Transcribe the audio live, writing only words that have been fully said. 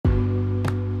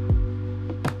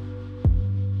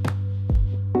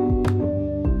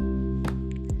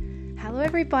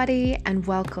everybody, and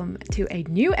welcome to a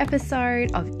new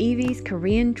episode of Evie's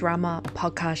Korean Drama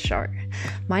Podcast Show.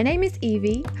 My name is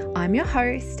Evie, I'm your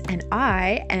host, and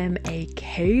I am a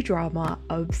K-drama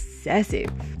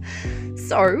obsessive.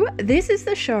 So, this is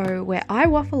the show where I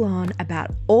waffle on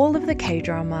about all of the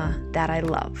K-drama that I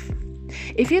love.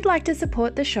 If you'd like to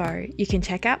support the show, you can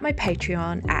check out my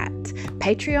Patreon at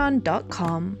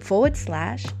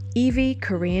patreon.com/Evie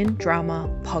Korean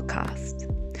Drama Podcast.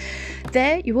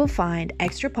 There you will find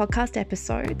extra podcast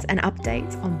episodes and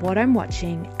updates on what I'm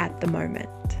watching at the moment.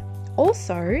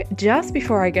 Also, just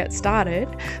before I get started,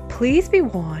 please be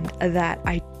warned that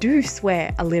I do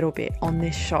swear a little bit on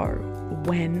this show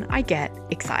when I get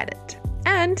excited.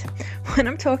 And when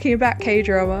I'm talking about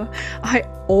K-drama, I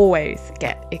always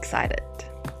get excited.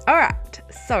 Alright,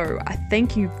 so I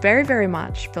thank you very, very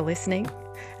much for listening,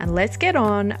 and let's get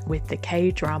on with the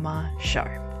K-drama show.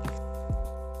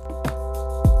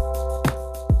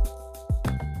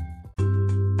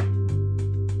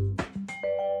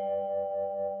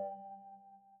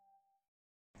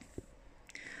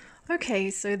 Okay,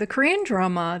 so the Korean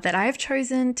drama that I have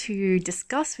chosen to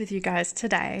discuss with you guys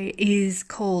today is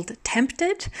called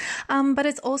Tempted, but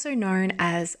it's also known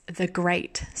as The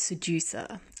Great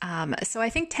Seducer. So I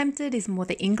think Tempted is more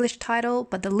the English title,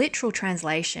 but the literal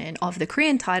translation of the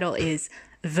Korean title is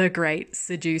The Great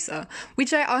Seducer,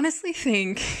 which I honestly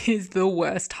think is the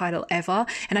worst title ever,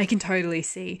 and I can totally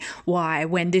see why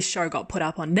when this show got put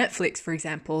up on Netflix, for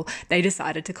example, they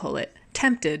decided to call it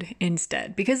Tempted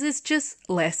instead, because it's just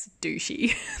less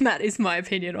douchey. That is my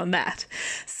opinion on that.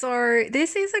 So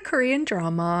this is a Korean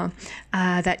drama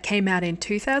that came out in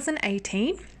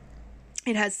 2018.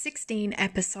 It has 16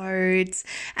 episodes,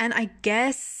 and I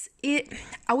guess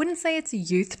I wouldn't say it's a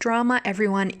youth drama.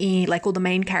 Everyone like all the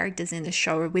main characters in the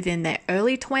show are within their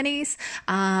early 20s,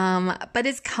 but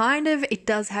it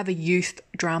does have a youth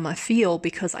drama feel,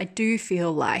 because I do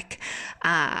feel like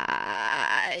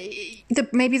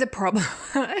maybe the problem,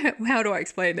 how do I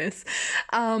explain this?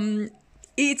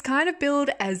 It's kind of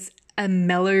billed as a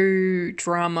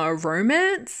melodrama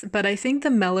romance, but I think the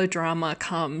melodrama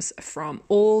comes from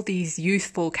all these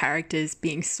youthful characters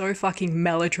being so fucking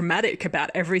melodramatic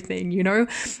about everything, you know?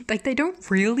 Like, they don't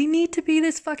really need to be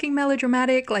this fucking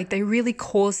melodramatic. Like, they really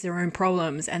cause their own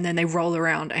problems and then they roll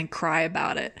around and cry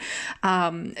about it.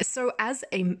 So as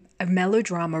a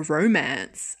melodrama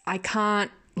romance, I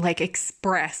can't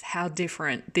express how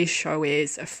different this show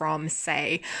is from,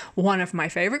 say, one of my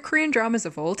favorite Korean dramas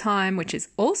of all time, which is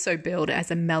also billed as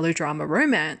a melodrama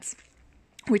romance,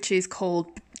 which is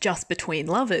called Just Between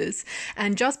Lovers.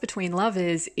 And Just Between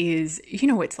Lovers is,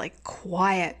 it's like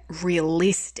quiet,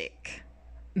 realistic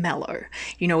mellow.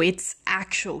 It's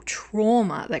actual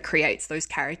trauma that creates those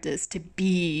characters to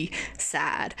be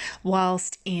sad.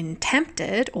 Whilst in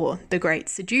Tempted, or The Great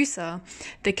Seducer,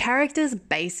 the characters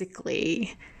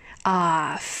basically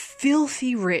are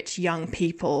filthy rich young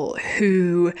people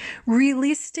who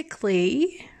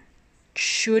realistically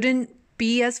shouldn't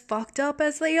be as fucked up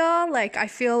as they are. Like, I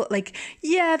feel like,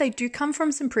 yeah, they do come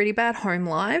from some pretty bad home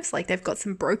lives. Like, they've got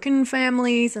some broken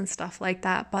families and stuff like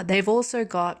that, but they've also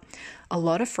got a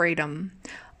lot of freedom,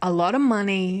 a lot of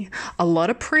money, a lot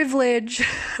of privilege,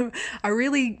 a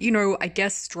really, I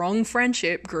guess, strong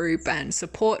friendship group and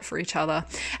support for each other.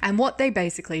 And what they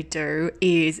basically do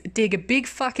is dig a big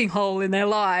fucking hole in their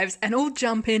lives and all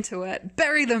jump into it,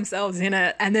 bury themselves in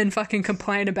it, and then fucking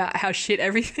complain about how shit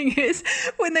everything is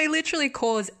when they literally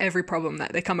cause every problem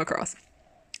that they come across.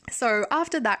 So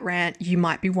after that rant, you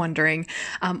might be wondering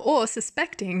or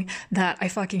suspecting that I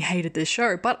fucking hated this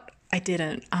show, but I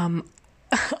didn't.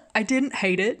 I didn't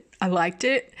hate it. I liked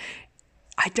it.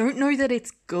 I don't know that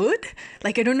it's good.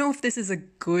 I don't know if this is a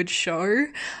good show,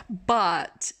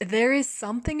 but there is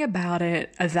something about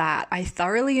it that I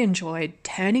thoroughly enjoyed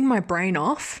turning my brain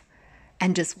off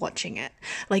and just watching it.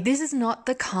 This is not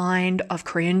the kind of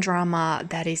Korean drama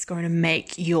that is going to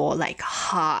make your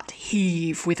heart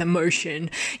heave with emotion.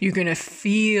 You're going to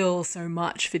feel so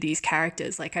much for these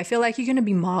characters. I feel like you're going to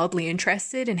be mildly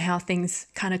interested in how things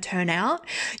kind of turn out.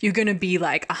 You're going to be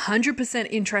 100%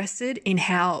 interested in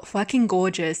how fucking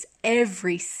gorgeous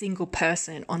every single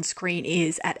person on screen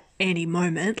is at any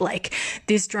moment.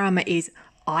 This drama is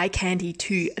eye candy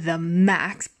to the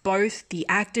max. Both the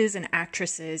actors and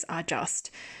actresses are just,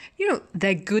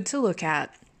 they're good to look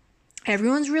at.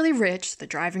 everyone's really rich. They're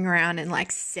driving around in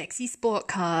like sexy sport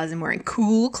cars and wearing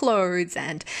cool clothes.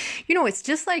 And, it's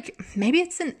just like, maybe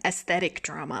it's an aesthetic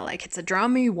drama. Like it's a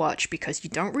drama you watch because you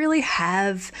don't really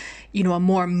have, a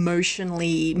more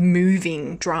emotionally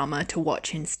moving drama to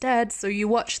watch instead. So you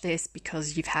watch this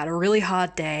because you've had a really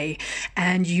hard day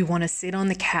and you want to sit on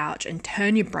the couch and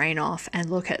turn your brain off and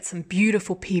look at some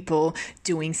beautiful people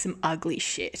doing some ugly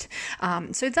shit.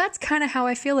 So that's kind of how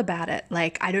I feel about it.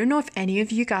 Like, I don't know if any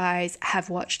of you guys have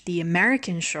watched the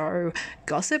American show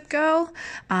Gossip Girl.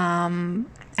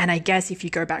 And I guess if you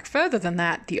go back further than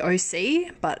that, The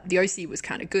OC, but The OC was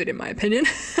kind of good in my opinion.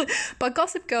 But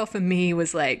Gossip Girl for me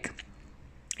was like,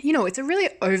 it's a really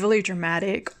overly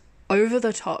dramatic,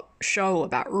 over-the-top show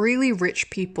about really rich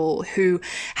people who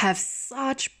have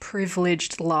such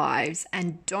privileged lives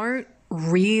and don't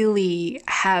really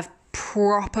have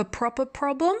proper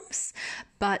problems,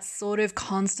 but sort of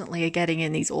constantly are getting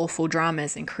in these awful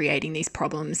dramas and creating these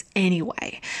problems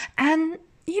anyway. And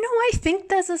I think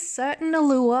there's a certain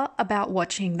allure about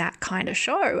watching that kind of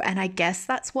show, and I guess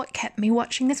that's what kept me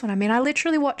watching this one. I mean, I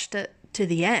literally watched it to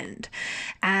the end,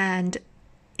 and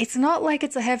it's not like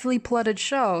it's a heavily plotted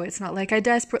show. It's not like I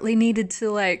desperately needed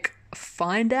to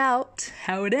find out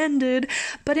how it ended.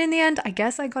 But in the end, I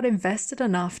guess I got invested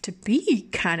enough to be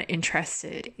kind of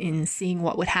interested in seeing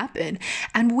what would happen.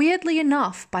 And weirdly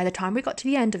enough, by the time we got to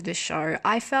the end of this show,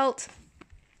 I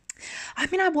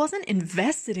wasn't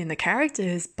invested in the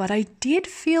characters, but I did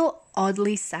feel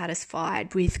oddly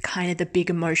satisfied with kind of the big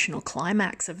emotional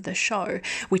climax of the show,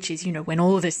 which is, when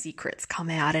all the secrets come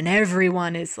out and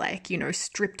everyone is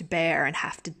stripped bare and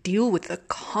have to deal with the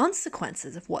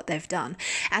consequences of what they've done.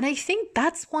 And I think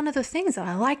that's one of the things that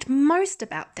I liked most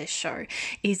about this show,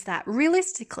 is that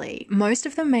realistically, most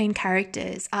of the main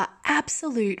characters are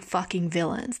absolute fucking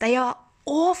villains. They are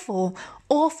awful,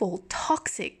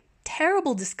 toxic,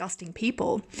 terrible, disgusting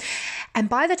people. And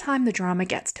by the time the drama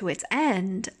gets to its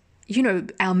end,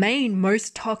 our main,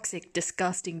 most toxic,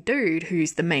 disgusting dude,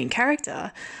 who's the main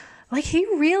character, he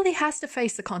really has to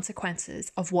face the consequences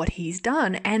of what he's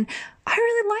done. And I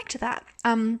really liked that.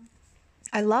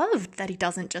 I loved that he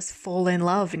doesn't just fall in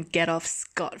love and get off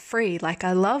scot-free.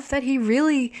 I love that he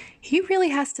really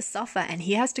has to suffer, and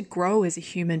he has to grow as a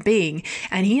human being,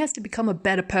 and he has to become a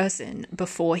better person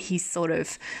before he's sort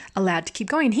of allowed to keep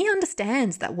going. He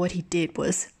understands that what he did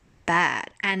was bad,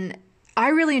 and I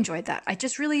really enjoyed that. I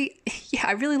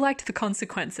really liked the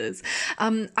consequences.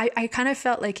 I kind of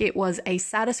felt like it was a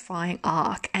satisfying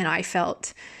arc, and I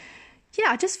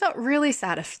just felt really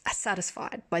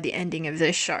satisfied by the ending of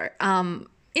this show.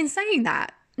 In saying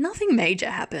that, nothing major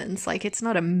happens. It's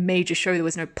not a major show. There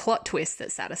was no plot twist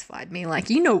that satisfied me.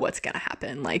 What's going to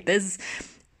happen. There's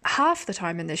half the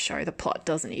time in this show, the plot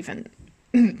doesn't even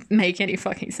make any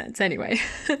fucking sense anyway.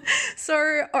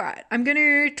 So, all right, I'm going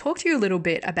to talk to you a little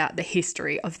bit about the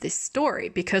history of this story,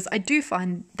 because I do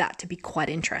find that to be quite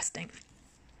interesting.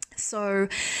 So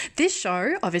this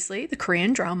show, obviously, the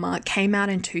Korean drama, came out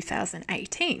in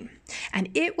 2018, and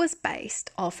it was based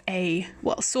off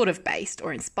sort of based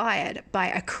or inspired by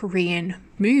a Korean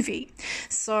movie.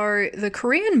 So the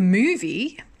Korean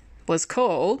movie was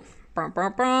called,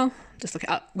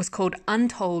 was called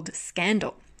Untold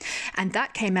Scandal. And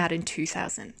that came out in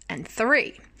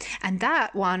 2003. And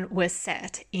that one was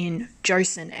set in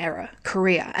Joseon era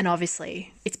Korea. And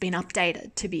obviously it's been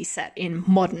updated to be set in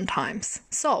modern times,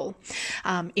 Seoul,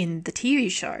 in the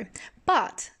TV show.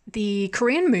 But the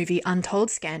Korean movie Untold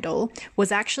Scandal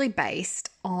was actually based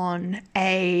on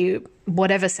a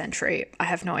whatever century, I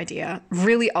have no idea,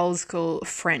 really old school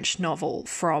French novel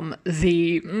from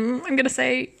the, I'm going to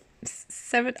say,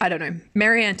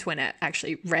 Marie Antoinette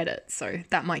actually read it, so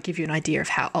that might give you an idea of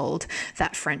how old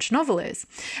that French novel is.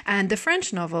 And the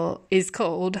French novel is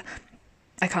called,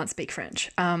 I can't speak French,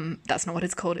 that's not what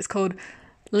it's called. It's called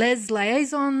Les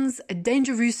Liaisons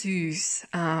Dangereuses.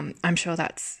 I'm sure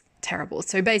that's terrible.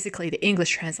 So basically the English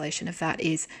translation of that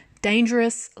is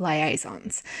Dangerous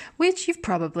Liaisons, which you've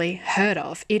probably heard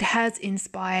of. It has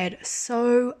inspired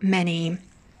so many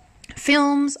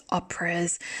films,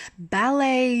 operas,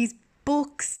 ballets,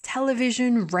 books,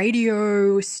 television,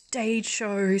 radio, stage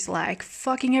shows,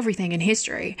 fucking everything in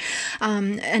history.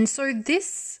 And so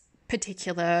this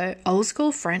particular old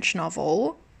school French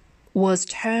novel was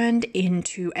turned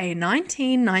into a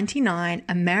 1999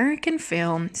 American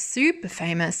film, super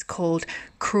famous, called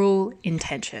Cruel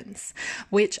Intentions,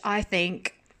 which I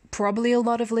think probably a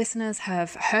lot of listeners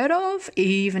have heard of,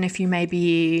 even if you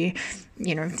maybe,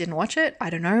 didn't watch it. I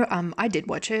don't know. I did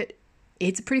watch it.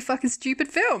 It's a pretty fucking stupid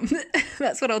film.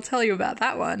 That's what I'll tell you about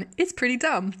that one. It's pretty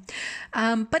dumb.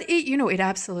 But it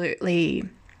absolutely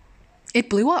it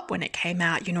blew up when it came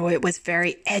out. You know, it was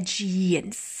very edgy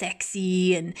and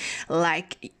sexy and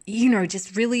like, you know,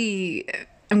 just really,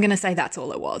 I'm going to say that's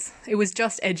all it was. It was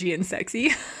just edgy and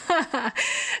sexy.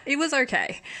 It was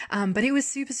okay. But it was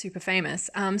super, super famous.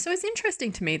 So it's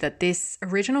interesting to me that this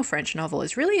original French novel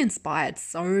has really inspired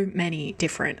so many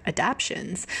different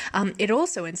adaptations. It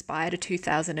also inspired a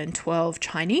 2012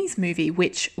 Chinese movie,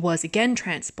 which was again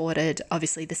transported,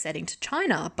 obviously the setting to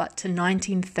China, but to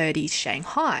 1930s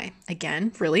Shanghai.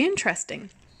 Again, really interesting.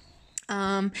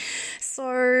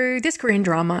 So this Korean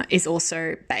drama is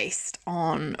also based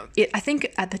on it. I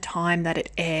think at the time that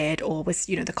it aired or was,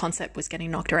 you know, the concept was getting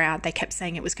knocked around, they kept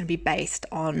saying it was going to be based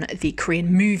on the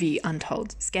Korean movie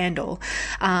Untold Scandal.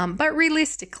 But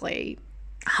realistically,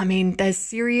 I mean, there's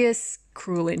serious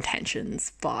Cruel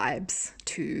Intentions vibes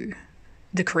to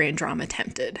the Korean drama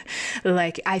Tempted.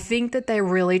 Like, I think that they're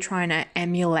really trying to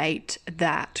emulate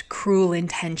that Cruel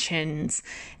Intentions,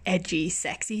 edgy,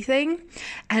 sexy thing.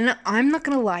 And I'm not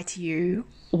going to lie to you,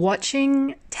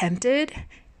 watching Tempted,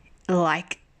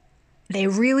 like, they're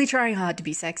really trying hard to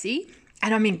be sexy.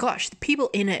 And I mean, gosh, the people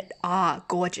in it are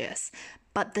gorgeous.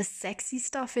 But the sexy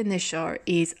stuff in this show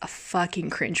is a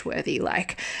fucking cringeworthy.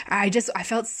 Like, I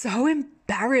felt so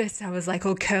embarrassed. I was like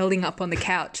all curling up on the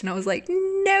couch and I was like,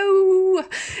 no,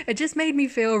 it just made me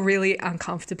feel really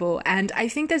uncomfortable. And I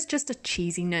think there's just a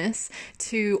cheesiness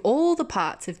to all the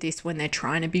parts of this when they're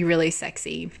trying to be really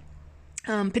sexy.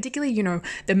 Particularly, you know,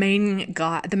 the main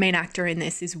actor in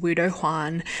this is Woo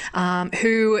Do-hwan,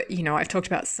 who, you know, I've talked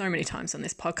about so many times on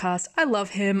this podcast. I love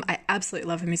him. I absolutely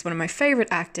love him. He's one of my favorite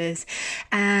actors.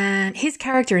 And his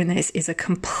character in this is a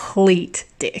complete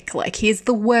dick. Like, he is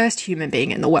the worst human being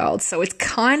in the world. So it's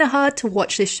kind of hard to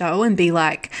watch this show and be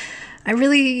like,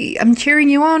 I'm cheering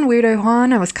you on, Woo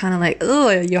Do-hwan. I was kind of like, oh,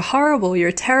 you're horrible. You're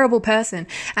a terrible person.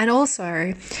 And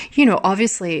also, you know,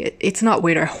 obviously it's not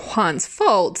Woo Do-hwan's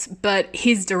fault, but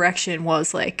his direction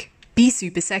was like, be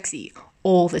super sexy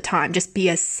all the time. Just be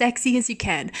as sexy as you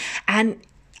can. And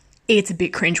it's a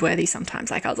bit cringeworthy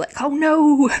sometimes. Like, I was like, oh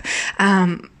no.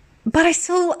 But I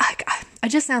still, I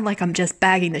just sound like I'm just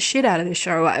bagging the shit out of the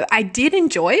show. I did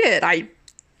enjoy it.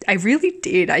 I really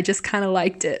did. I just kind of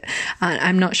liked it.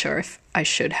 I'm not sure if I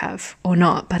should have or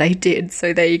not, but I did.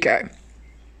 So there you go.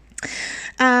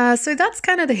 So that's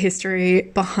kind of the history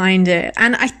behind it.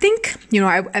 And I think, you know,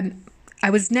 I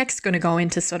was next going to go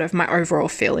into sort of my overall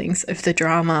feelings of the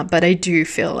drama, but I do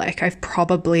feel like I've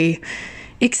probably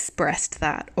expressed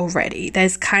that already.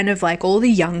 There's kind of like all the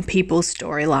young people's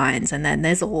storylines, and then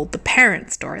there's all the parent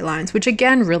storylines, which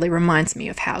again really reminds me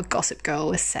of how Gossip Girl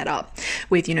was set up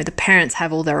with, you know, the parents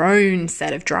have all their own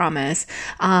set of dramas,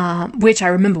 which I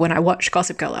remember when I watched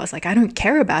Gossip Girl, I was like, I don't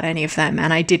care about any of them.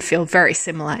 And I did feel very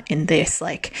similar in this.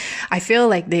 Like, I feel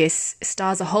like this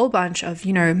stars a whole bunch of,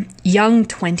 you know, young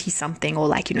 20-something, or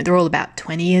like, you know, they're all about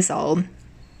 20 years old.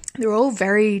 They're all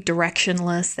very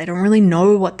directionless. They don't really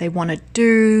know what they want to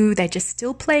do. They're just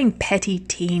still playing petty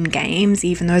teen games,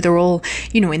 even though they're all,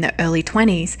 you know, in their early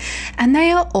 20s. And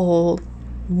they are all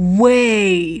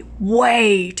way,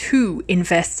 way too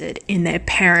invested in their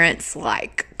parents'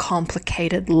 like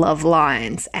complicated love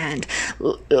lines and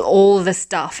all the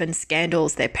stuff and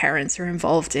scandals their parents are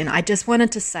involved in. I just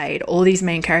wanted to say to all these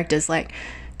main characters, like,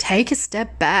 take a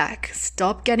step back.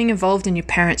 Stop getting involved in your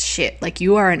parents' shit. Like,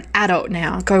 you are an adult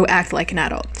now. Go act like an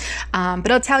adult.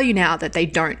 But I'll tell you now that they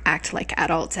don't act like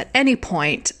adults at any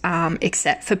point,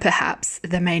 except for perhaps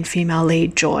the main female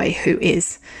lead, Joy, who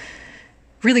is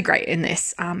really great in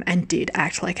this, and did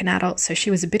act like an adult. So she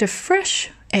was a bit of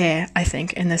fresh air, I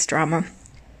think, in this drama.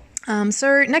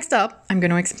 So next up, I'm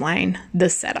going to explain the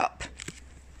setup.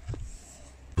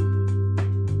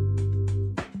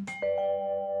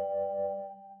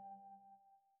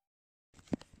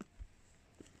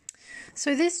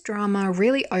 So this drama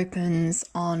really opens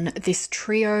on this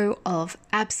trio of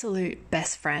absolute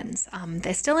best friends.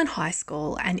 They're still in high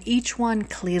school, and each one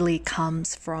clearly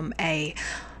comes from a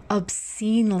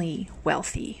obscenely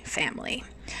wealthy family.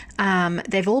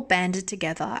 They've all banded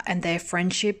together, and their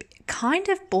friendship kind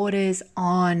of borders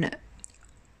on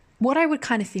what I would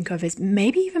kind of think of as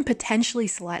maybe even potentially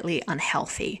slightly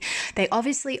unhealthy. They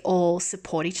obviously all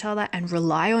support each other and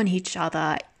rely on each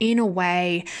other in a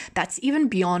way that's even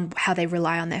beyond how they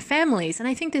rely on their families. And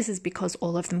I think this is because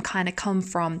all of them kind of come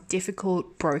from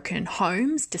difficult, broken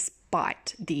homes,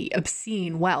 despite the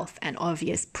obscene wealth and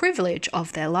obvious privilege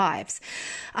of their lives.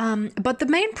 But the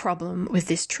main problem with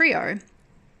this trio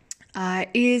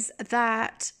is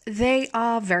that they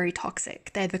are very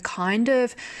toxic. They're the kind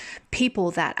of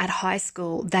people that at high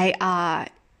school, they are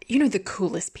the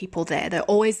coolest people there. They're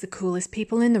always the coolest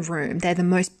people in the room. They're the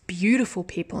most beautiful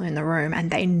people in the room,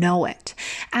 and they know it.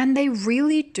 And they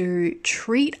really do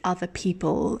treat other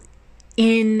people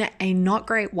in a not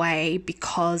great way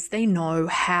because they know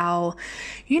how,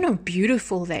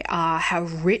 beautiful they are, how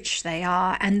rich they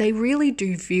are, and they really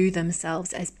do view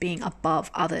themselves as being above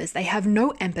others. They have no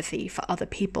empathy for other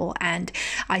people, and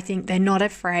I think they're not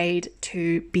afraid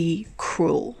to be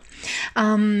cruel.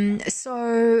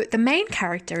 So the main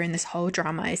character in this whole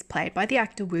drama is played by the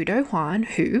actor Woo Do-hwan,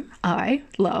 who I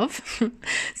love.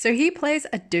 So he plays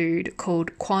a dude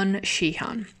called Kwon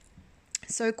Shi-hyun.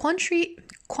 So Kwon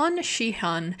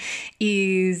Shi-hyun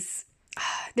is,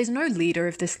 there's no leader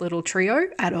of this little trio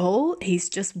at all. He's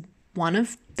just one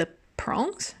of the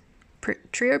prongs,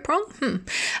 trio prong.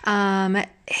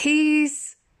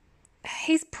 He's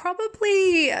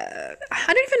probably, I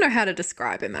don't even know how to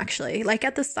describe him actually. Like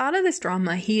at the start of this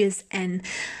drama, he is an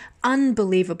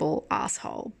unbelievable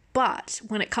asshole. But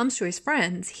when it comes to his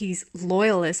friends, he's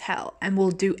loyal as hell and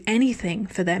will do anything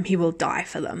for them. He will die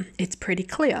for them. It's pretty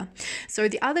clear. So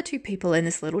the other two people in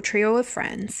this little trio of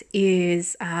friends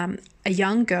is a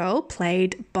young girl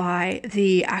played by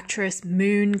the actress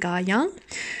Moon Ga-young,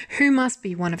 who must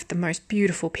be one of the most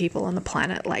beautiful people on the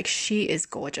planet. Like, she is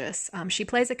gorgeous. She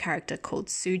plays a character called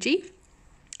Suji.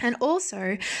 And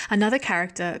also another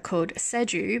character called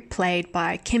Seju, played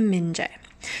by Kim Min-jae,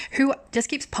 who just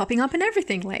keeps popping up in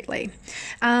everything lately.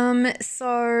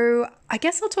 So I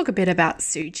guess I'll talk a bit about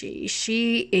Suji.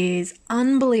 She is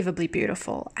unbelievably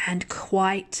beautiful and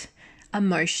quite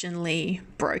emotionally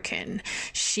broken.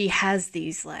 She has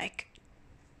these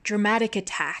dramatic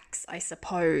attacks, I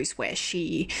suppose, where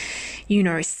she,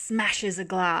 smashes a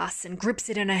glass and grips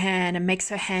it in her hand and makes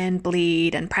her hand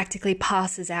bleed and practically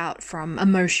passes out from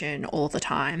emotion all the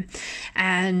time.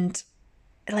 And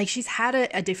she's had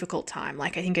a difficult time. I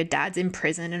think her dad's in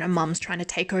prison and her mum's trying to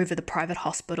take over the private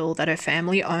hospital that her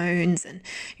family owns and,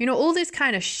 all this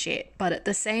kind of shit. But at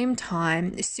the same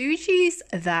time, Suji's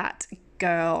that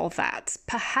girl that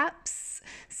perhaps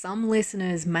some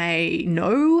listeners may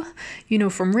know,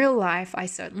 from real life. I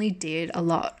certainly did a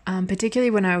lot, particularly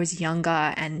when I was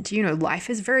younger. And, life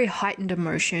is very heightened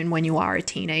emotion when you are a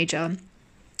teenager.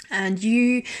 And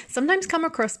you sometimes come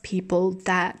across people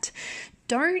that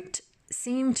don't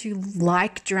seem to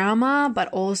like drama, but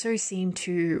also seem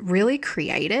to really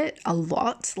create it a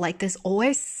lot. There's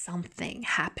always something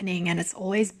happening and it's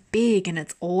always big and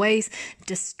it's always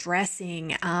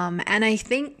distressing. And I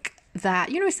think that,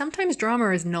 sometimes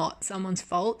drama is not someone's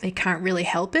fault. They can't really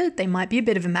help it. They might be a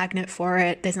bit of a magnet for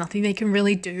it. There's nothing they can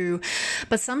really do.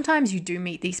 But sometimes you do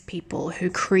meet these people who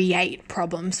create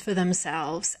problems for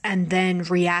themselves and then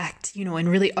react, in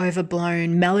really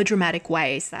overblown, melodramatic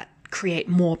ways that create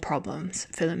more problems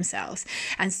for themselves.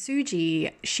 And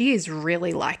Suji, she is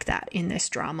really like that in this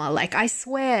drama. I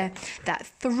swear that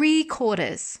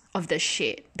 3/4 of the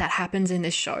shit that happens in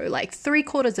this show,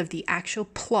 3/4 of the actual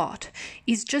plot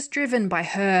is just driven by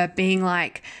her being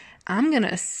I'm going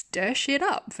to stir shit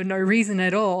up for no reason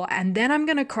at all. And then I'm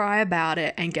going to cry about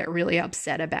it and get really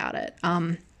upset about it.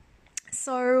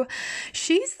 So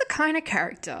she's the kind of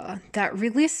character that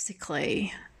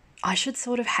realistically I should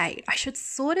sort of hate. I should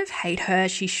sort of hate her.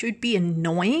 She should be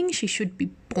annoying. She should be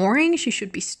boring. She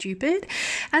should be stupid.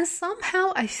 And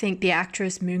somehow I think the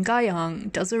actress Moon Ga-young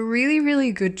does a really,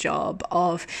 really good job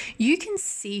of, you can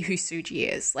see who Suji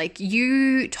is.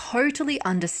 You totally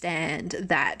understand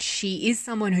that she is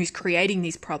someone who's creating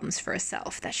these problems for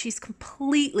herself, that she's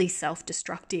completely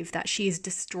self-destructive, that she is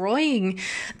destroying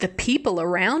the people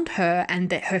around her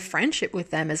and that her friendship with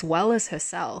them as well as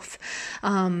herself.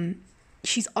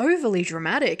 She's overly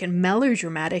dramatic and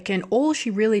melodramatic, and all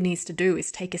she really needs to do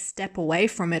is take a step away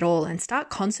from it all and start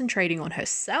concentrating on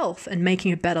herself and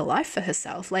making a better life for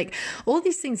herself. All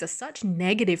these things are such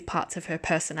negative parts of her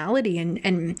personality,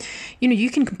 and you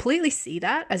can completely see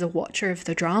that as a watcher of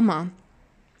the drama.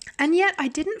 And yet I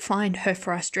didn't find her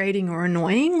frustrating or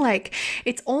annoying.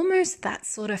 It's almost that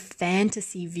sort of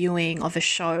fantasy viewing of a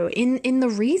show in the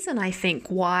reason I think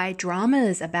why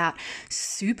dramas about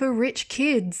super rich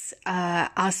kids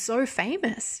are so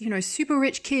famous. Super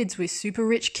rich kids with super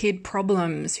rich kid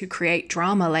problems who create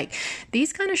drama.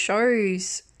 These kind of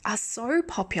shows are so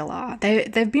popular.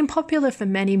 They've been popular for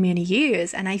many, many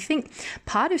years. And I think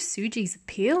part of Suji's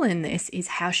appeal in this is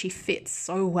how she fits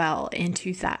so well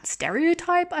into that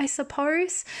stereotype, I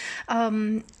suppose.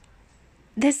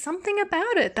 there's something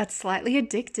about it that's slightly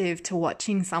addictive to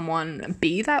watching someone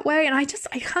be that way. And I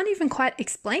can't even quite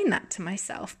explain that to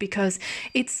myself, because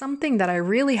it's something that I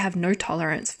really have no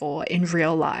tolerance for in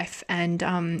real life, and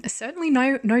certainly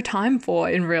no time for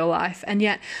in real life. And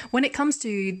yet when it comes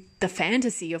to the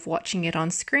fantasy of watching it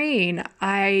on screen,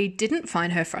 I didn't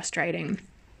find her frustrating.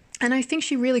 And I think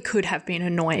she really could have been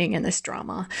annoying in this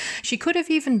drama. She could have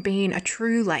even been a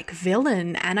true, like,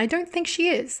 villain, and I don't think she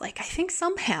is. Like, I think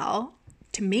somehow,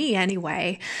 to me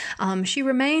anyway, she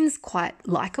remains quite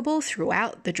likable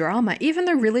throughout the drama, even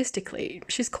though realistically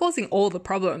she's causing all the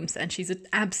problems and she's an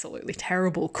absolutely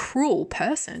terrible, cruel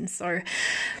person. So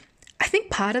I think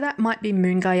part of that might be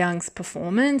Moon Ga-young's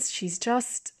performance. She's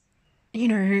just, you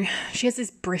know, she has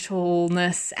this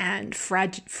brittleness and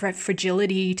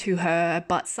fragility to her,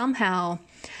 but somehow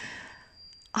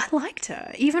I liked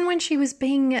her. Even when she was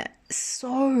being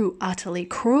so utterly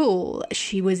cruel,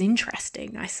 she was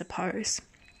interesting, I suppose.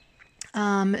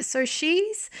 So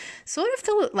she's sort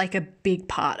of like a big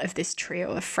part of this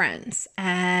trio of friends.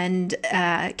 And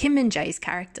Kim Min-jae's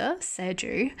character,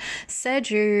 Seju,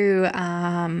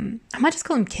 I might just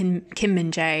call him Kim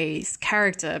Min-jae's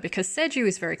character, because Seju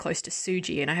is very close to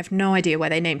Suji, and I have no idea why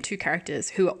they named two characters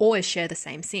who always share the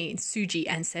same scene, Suji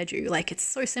and Seju. Like, it's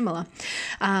so similar.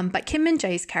 But Kim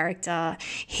Min-jae's character,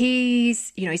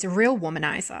 he's a real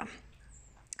womanizer.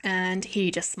 And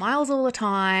he just smiles all the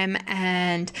time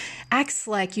and acts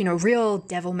like, real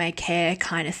devil-may-care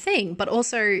kind of thing. But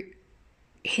also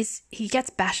he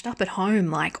gets bashed up at home,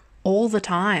 like, all the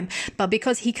time. But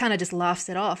because he kind of just laughs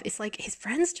it off, it's like his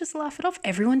friends just laugh it off.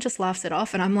 Everyone just laughs it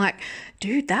off. And I'm like,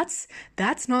 dude, that's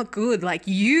not good. Like,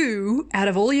 you, out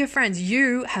of all your friends,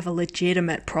 you have a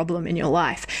legitimate problem in your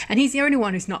life. And he's the only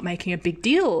one who's not making a big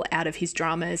deal out of his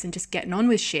dramas and just getting on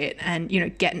with shit and,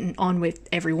 getting on with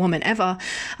every woman ever.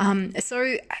 So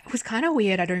it was kind of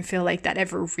weird. I don't feel like that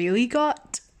ever really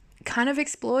got kind of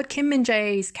explored. Kim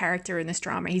Min-jae's character in this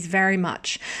drama, he's very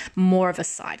much more of a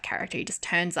side character. He just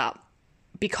turns up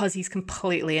because he's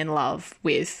completely in love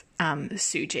with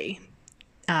Suji,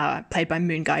 played by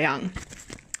Moon Ga-young.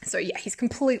 So yeah, he's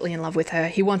completely in love with her.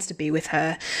 He wants to be with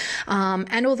her.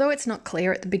 And although it's not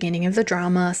clear at the beginning of the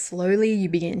drama, slowly you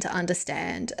begin to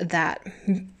understand that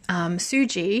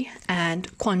Suji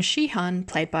and Kwon Shi-hyun,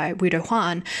 played by Woo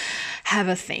Do-hwan, have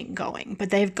a thing going. But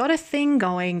they've got a thing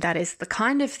going that is the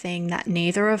kind of thing that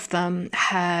neither of them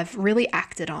have really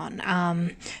acted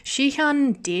on.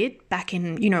 Shi-hyun did back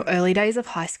in, early days of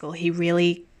high school. He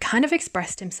really kind of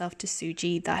expressed himself to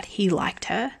Suji that he liked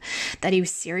her, that he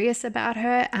was serious about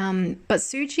her. But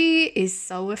Suji is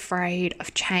so afraid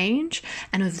of change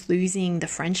and of losing the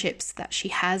friendships that she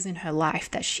has in her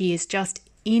life that she is just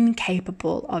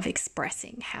incapable of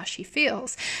expressing how she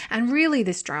feels. And really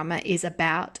this drama is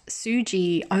about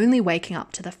Suji only waking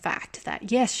up to the fact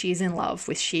that yes, she's in love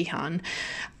with Shi-hyun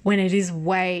when it is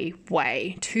way,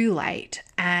 way too late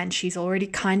and she's already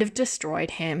kind of destroyed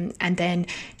him. And then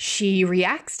she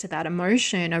reacts to that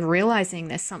emotion of realizing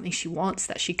there's something she wants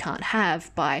that she can't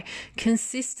have by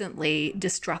consistently,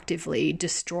 destructively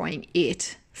destroying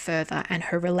it further, and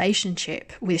her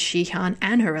relationship with Shi-hyun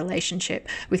and her relationship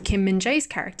with Kim Min-jae's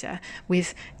character,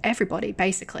 with everybody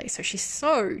basically. So she's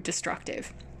so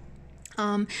destructive.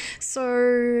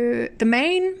 So the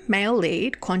main male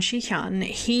lead, Kwon Shi-hyun,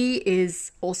 he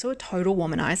is also a total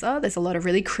womanizer. There's a lot of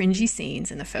really cringy scenes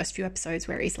in the first few episodes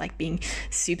where he's like being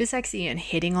super sexy and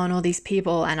hitting on all these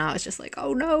people, and I was just like,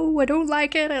 oh no, I don't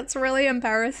like it. It's really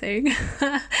embarrassing.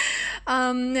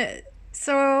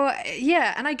 So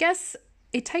yeah, and I guess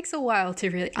it takes a while to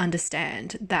really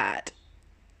understand that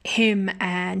him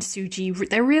and Suji,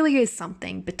 there really is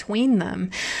something between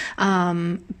them.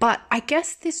 But I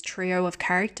guess this trio of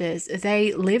characters,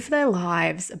 they live their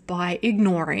lives by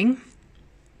ignoring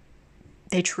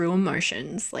their true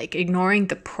emotions, like ignoring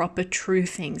the proper true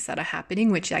things that are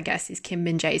happening, which I guess is Kim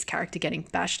Min-jae's character getting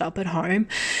bashed up at home,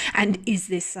 and is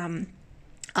this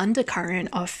undercurrent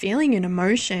of feeling and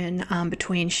emotion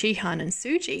between Shi-hyun and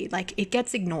Suji. Like, it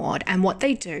gets ignored, and what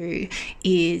they do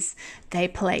is they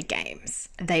play games.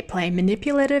 They play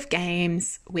manipulative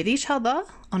games with each other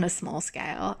on a small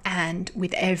scale and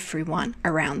with everyone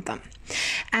around them.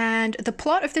 And the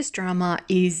plot of this drama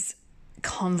is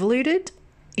convoluted.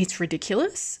 It's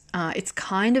ridiculous. It's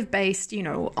kind of based,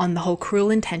 on the whole cruel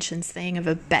intentions thing of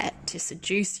a bet to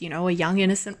seduce, a young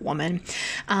innocent woman.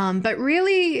 But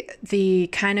really the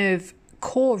kind of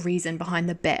core reason behind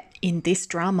the bet in this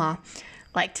drama,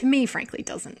 like, to me, frankly,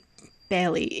 doesn't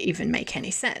barely even make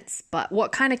any sense. But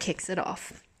what kind of kicks it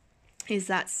off is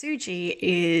that Suji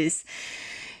is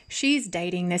she's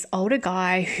dating this older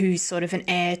guy who's sort of an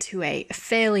heir to a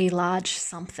fairly large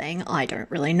something, I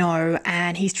don't really know,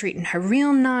 and he's treating her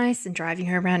real nice and driving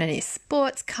her around in his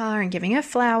sports car and giving her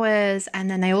flowers,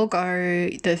 and then they all go,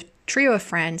 the trio of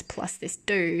friends plus this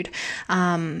dude,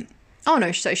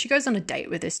 so she goes on a date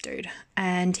with this dude,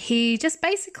 and he just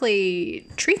basically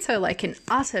treats her like an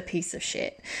utter piece of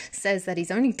shit. Says that he's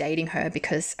only dating her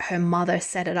because her mother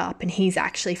set it up, and he's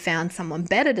actually found someone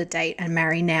better to date and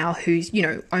marry now who's,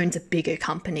 owns a bigger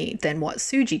company than what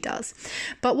Suji does.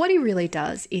 But what he really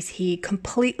does is he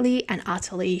completely and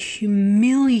utterly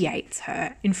humiliates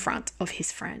her in front of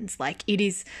his friends. Like,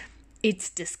 it's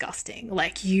disgusting.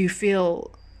 Like, you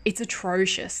feel it's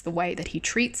atrocious the way that he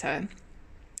treats her.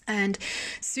 And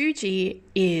Suji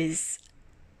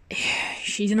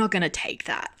she's not going to take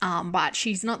that, but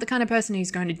she's not the kind of person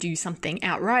who's going to do something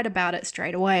outright about it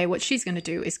straight away. What she's going to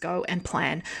do is go and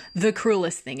plan the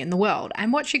cruelest thing in the world.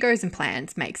 And what she goes and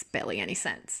plans makes barely any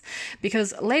sense,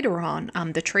 because later on,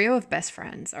 the trio of best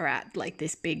friends are at like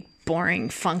this big boring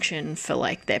function for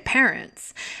like their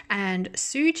parents, and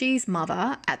Suji's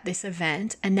mother at this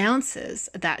event announces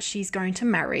that she's going to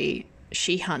marry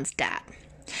Shihan's dad.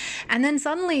 And then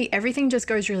suddenly everything just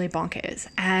goes really bonkers.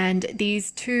 And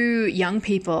these two young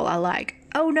people are like,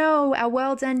 oh no, our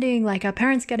world's ending, like our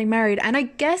parents getting married. And I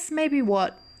guess maybe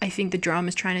what I think the drama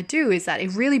is trying to do is that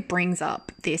it really brings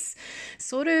up this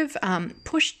sort of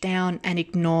pushed down and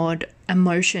ignored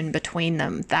emotion between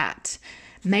them, that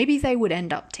maybe they would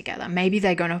end up together. Maybe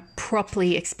they're going to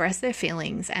properly express their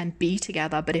feelings and be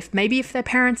together. But if their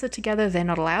parents are together, they're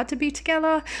not allowed to be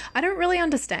together. I don't really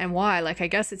understand why. Like, I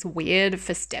guess it's weird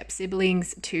for step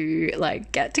siblings to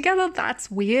like get together.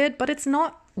 That's weird, but it's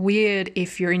not weird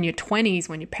if you're in your 20s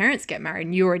when your parents get married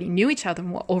and you already knew each other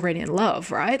and were already in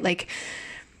love, right? Like,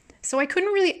 so I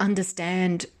couldn't really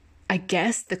understand, I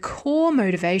guess, the core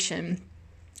motivation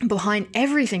behind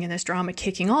everything in this drama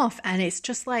kicking off. And it's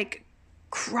just like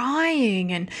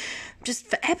crying and just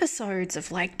for episodes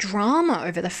of like drama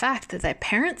over the fact that their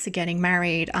parents are getting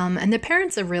married, and their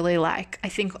parents are really like, I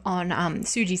think on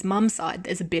Suji's mum's side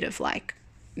there's a bit of like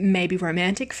maybe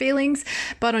romantic feelings,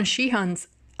 but on Shihan's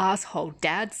asshole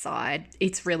dad's side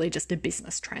it's really just a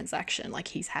business transaction, like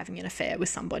he's having an affair with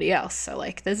somebody else, so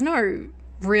like there's no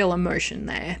real emotion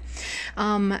there.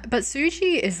 But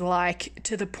Suji is like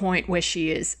to the point where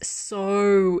she is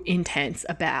so intense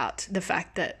about the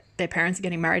fact that their parents are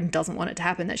getting married and doesn't want it to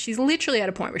happen that she's literally at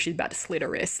a point where she's about to slit her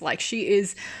wrist. Like, she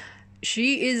is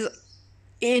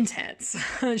intense.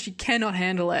 She cannot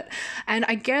handle it. And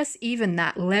I guess even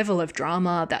that level of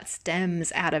drama that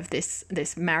stems out of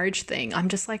this marriage thing, I'm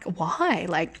just like, why?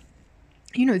 Like,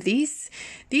 these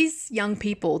young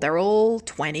people, they're all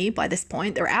 20 by this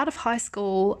point. They're out of high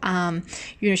school.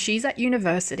 She's at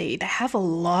university. They have a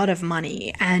lot of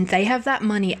money, and they have that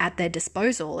money at their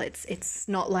disposal. It's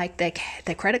not like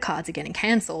their credit cards are getting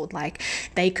cancelled. Like,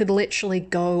 they could literally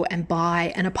go and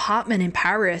buy an apartment in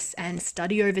Paris and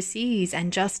study overseas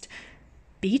and just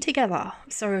be together.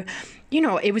 So,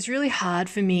 it was really hard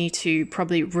for me to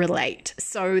probably relate.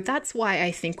 So that's why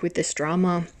I think with this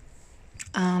drama,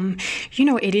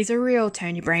 it is a real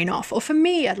turn your brain off, or for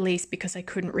me at least, because I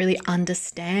couldn't really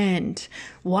understand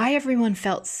why everyone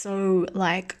felt so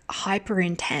like hyper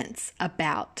intense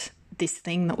about this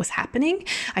thing that was happening.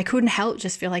 I couldn't help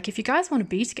just feel like, if you guys want to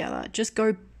be together, just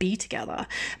go be together.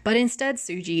 But instead,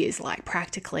 Suji is like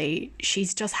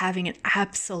she's just having an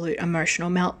absolute emotional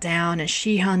meltdown, and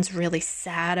Shihan's really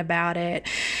sad about it.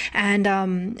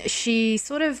 And she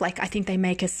sort of like, I think they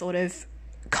make a sort of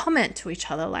comment to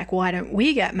each other like, why don't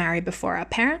we get married before our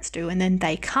parents do? And then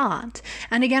they can't.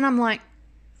 And again, I'm like,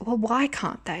 well, why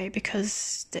can't they?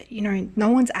 Because, no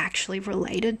one's actually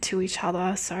related to each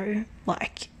other. So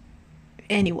like,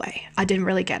 anyway, I didn't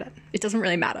really get it. It doesn't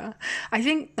really matter. I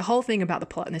think the whole thing about the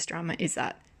plot in this drama is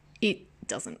that it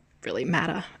doesn't really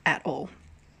matter at all.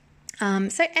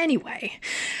 So anyway,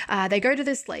 they go to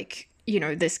this like,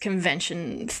 this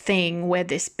convention thing where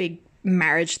this big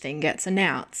marriage thing gets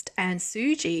announced, and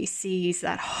Suji sees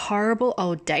that horrible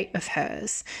old date of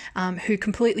hers, who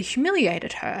completely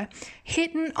humiliated her,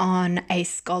 hitting on a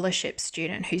scholarship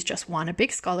student who's just won a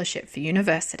big scholarship for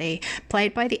university,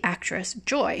 played by the actress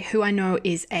Joy, who I know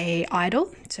is a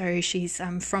idol. So she's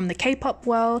from the K-pop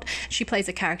world. She plays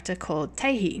a character called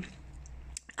Taehi.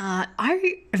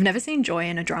 I have never seen Joy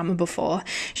in a drama before.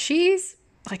 She's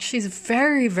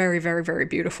very, very, very, very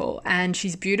beautiful. And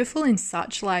she's beautiful in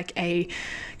such like a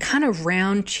kind of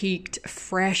round-cheeked,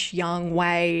 fresh, young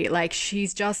way. Like,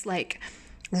 she's just like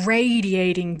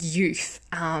radiating youth.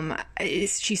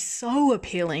 She's so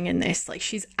appealing in this. Like,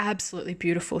 she's absolutely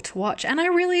beautiful to watch, and I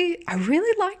really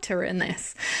liked her in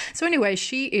this. So anyway,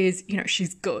 she is,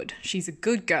 she's good. She's a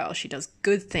good girl. She does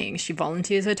good things. She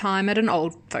volunteers her time at an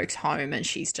old folks home, and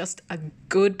she's just a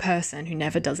good person who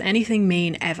never does anything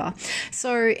mean ever.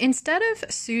 So instead of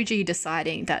Suji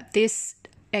deciding that this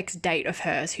ex-date of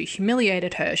hers who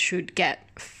humiliated her should get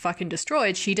fucking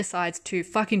destroyed, she decides to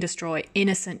fucking destroy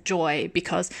innocent Joy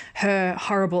because her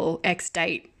horrible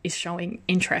ex-date is showing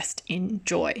interest in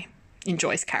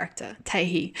Joy's character,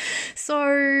 Taehi.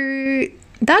 So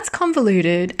that's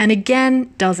convoluted and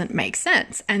again doesn't make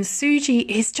sense. And Suji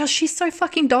is she's so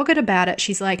fucking dogged about it.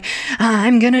 She's like,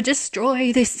 I'm gonna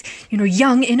destroy this,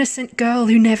 young innocent girl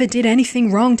who never did anything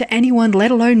wrong to anyone,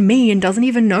 let alone me, and doesn't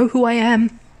even know who I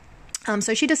am.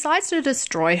 So she decides to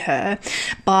destroy her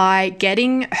by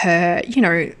getting her,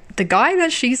 the guy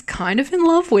that she's kind of in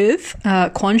love with,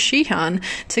 Kwon Shihan,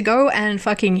 to go and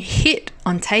fucking hit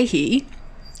on Taehi,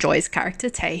 Joy's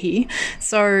character Taehi.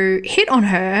 So hit on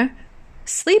her,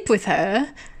 sleep with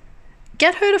her,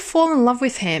 get her to fall in love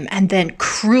with him, and then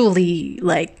cruelly,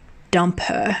 dump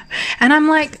her. And I'm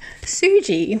like,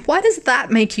 Suji, why does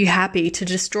that make you happy to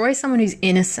destroy someone who's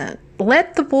innocent?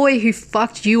 Let the boy who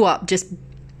fucked you up just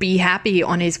be happy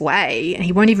on his way, and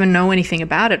he won't even know anything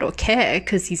about it or care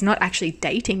because he's not actually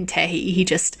dating Taehi. He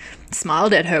just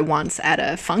smiled at her once at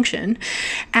a function.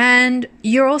 And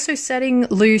you're also setting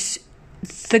loose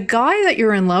the guy that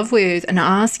you're in love with and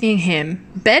asking him,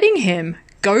 betting him,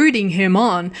 goading him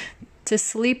on to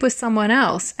sleep with someone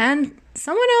else, and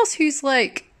someone else who's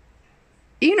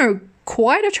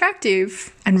quite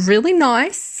attractive and really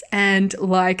nice, and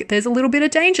there's a little bit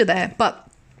of danger there, but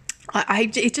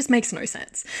it just makes no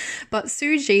sense. But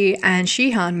Suji and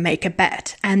Shihan make a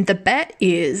bet, and the bet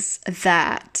is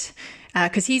that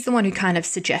because he's the one who kind of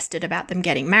suggested about them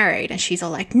getting married, and she's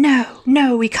all like,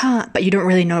 no, we can't. But you don't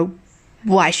really know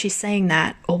why she's saying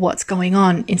that or what's going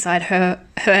on inside her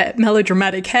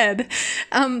melodramatic head.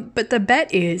 But the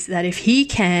bet is that if he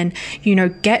can,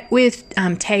 get with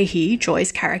Taehi,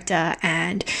 Joy's character,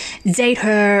 and date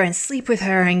her and sleep with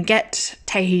her and get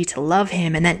Taehi to love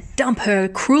him and then dump her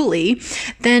cruelly,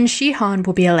 then Shihan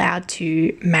will be allowed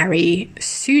to marry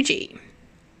Suji.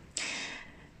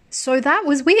 So that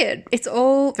was weird. It's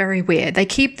all very weird. They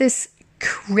keep this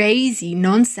crazy,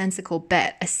 nonsensical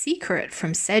bet a secret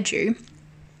from Seju.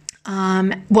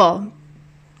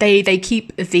 They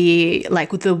keep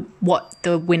what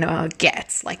the winner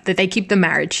gets, they keep the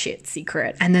marriage shit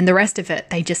secret, and then the rest of it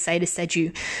they just say to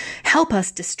Seju, help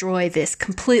us destroy this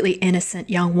completely innocent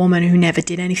young woman who never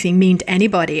did anything mean to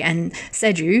anybody. And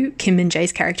Seju, Kim Min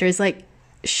Jae's character, is like,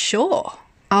 sure,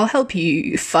 I'll help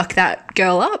you fuck that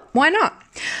girl up. Why not?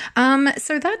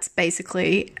 So that's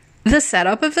basically the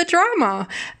setup of the drama.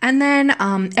 And then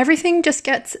everything just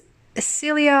gets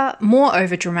sillier, more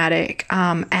overdramatic,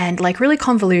 and really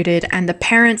convoluted. And the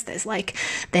parents,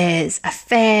 there's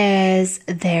affairs,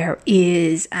 there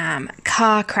is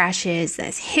car crashes,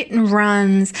 there's hit and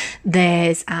runs,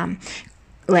 there's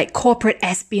corporate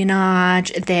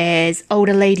espionage, there's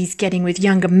older ladies getting with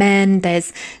younger men,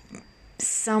 there's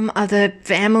some other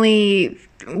family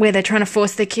where they're trying to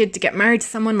force their kid to get married to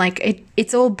someone.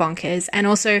 It's all bonkers. And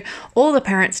also all the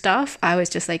parent stuff, I was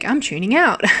just like, I'm tuning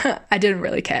out. I didn't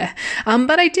really care.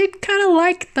 But I did kind of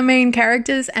like the main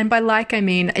characters, and by I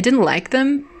mean I didn't like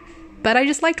them, but I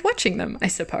just liked watching them, I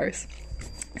suppose.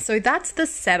 So that's the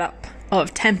setup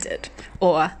of Tempted,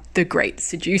 or The Great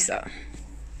Seducer.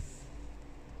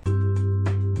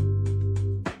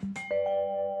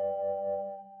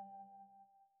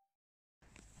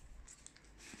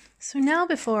 So now,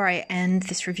 before I end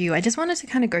this review, I just wanted to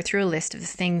kind of go through a list of the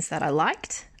things that I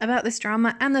liked about this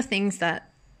drama and the things that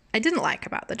I didn't like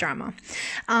about the drama.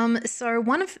 So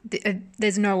one of the,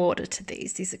 there's no order to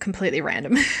these. These are completely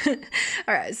random.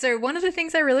 All right. So one of the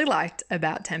things I really liked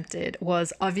about Tempted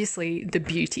was obviously the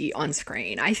beauty on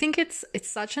screen. I think it's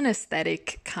such an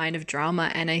aesthetic kind of drama.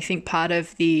 And I think part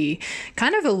of the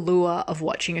kind of allure of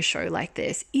watching a show like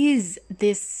this is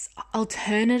this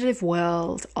alternative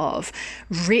world of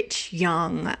rich,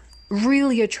 young,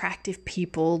 really attractive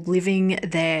people living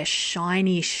their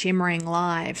shiny, shimmering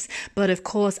lives. But of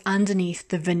course, underneath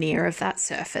the veneer of that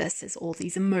surface is all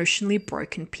these emotionally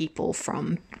broken people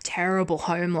from terrible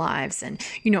home lives and,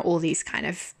 all these kind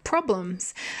of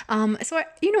problems.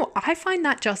 I find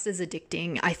that just as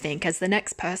addicting, I think, as the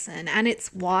next person. And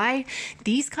it's why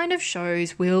these kind of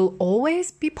shows will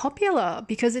always be popular,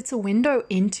 because it's a window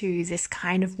into this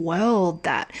kind of world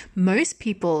that most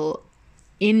people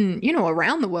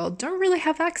around the world don't really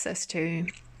have access to.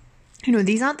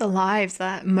 these aren't the lives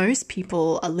that most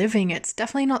people are living. It's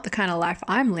definitely not the kind of life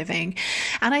I'm living.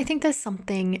 And I think there's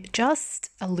something just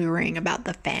alluring about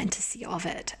the fantasy of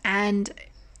it. And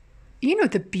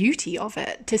the beauty of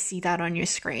it, to see that on your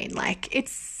screen. Like,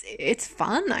 it's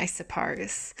fun, I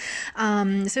suppose.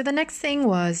 So the next thing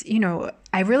was,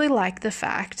 I really like the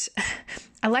fact,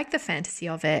 I like the fantasy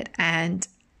of it, and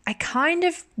I kind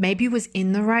of maybe was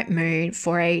in the right mood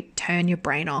for a turn your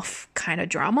brain off kind of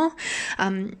drama.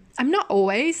 I'm not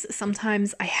always.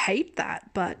 Sometimes I hate that,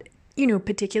 but,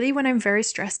 particularly when I'm very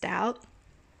stressed out,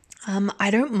 I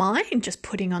don't mind just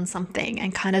putting on something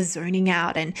and kind of zoning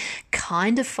out and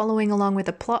kind of following along with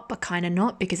the plot, but kind of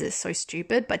not because it's so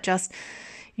stupid, but just,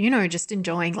 just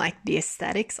enjoying like the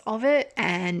aesthetics of it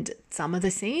and some of the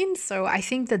scenes. So I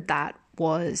think that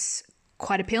was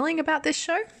quite appealing about this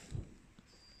show.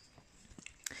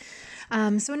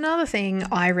 So another thing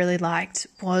I really liked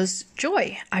was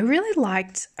Joy. I really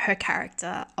liked her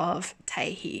character of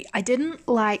Taehi. I didn't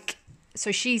like...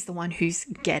 So she's the one who's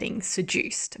getting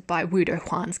seduced by Woo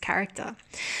Do-hwan's character.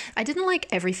 I didn't like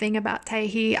everything about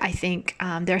Taehi. I think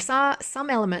there are some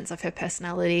elements of her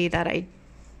personality that I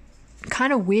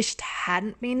kind of wished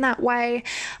hadn't been that way.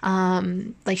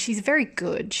 Like, she's very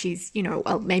good. She's,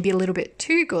 maybe a little bit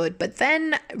too good. But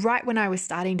then right when I was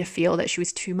starting to feel that she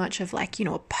was too much of like,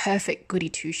 a perfect goody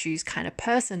two-shoes kind of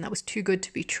person that was too good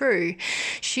to be true,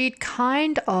 she'd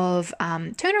kind of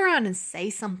turn around and say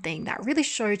something that really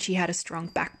showed she had a strong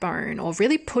backbone, or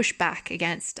really push back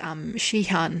against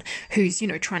Shihyun, who's,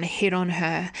 trying to hit on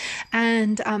her.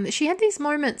 And she had these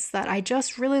moments that I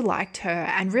just really liked her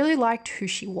and really liked who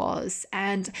she was.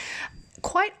 And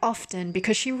quite often,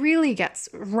 because she really gets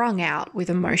wrung out with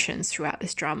emotions throughout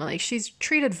this drama, like, she's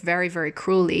treated very, very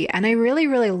cruelly. And I really,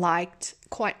 really liked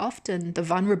quite often the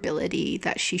vulnerability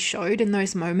that she showed in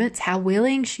those moments, how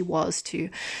willing she was to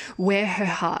wear her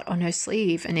heart on her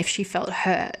sleeve. And if she felt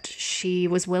hurt, she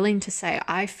was willing to say,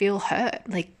 I feel hurt,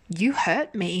 like, you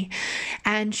hurt me.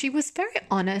 And she was very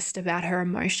honest about her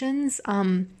emotions,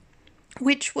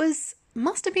 which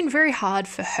must have been very hard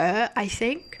for her, I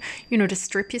think, to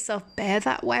strip yourself bare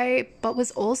that way, but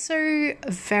was also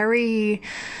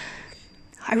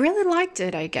I really liked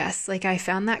it, I guess. Like, I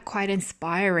found that quite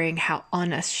inspiring, how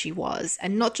honest she was,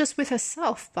 and not just with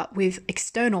herself, but with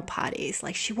external parties.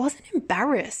 Like, she wasn't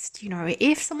embarrassed.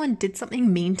 If someone did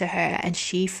something mean to her and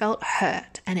she felt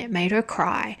hurt and it made her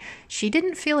cry, she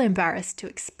didn't feel embarrassed to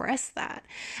express that.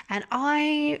 And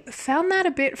I found that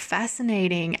a bit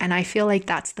fascinating. And I feel like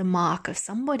that's the mark of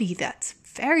somebody that's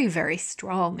very, very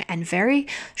strong and very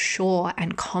sure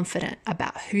and confident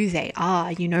about who they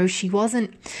are. She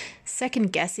wasn't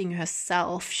second guessing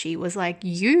herself. She was like,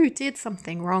 you did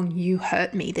something wrong. You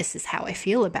hurt me. This is how I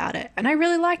feel about it. And I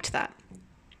really liked that.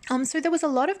 So there was a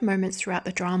lot of moments throughout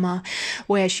the drama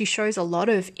where she shows a lot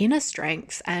of inner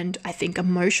strength and I think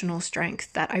emotional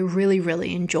strength that I really,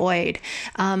 really enjoyed.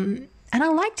 And I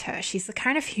liked her. She's the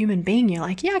kind of human being you're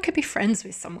like, yeah, I could be friends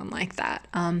with someone like that.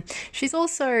 She's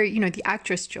also, the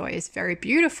actress Joy is very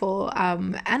beautiful.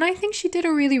 And I think she did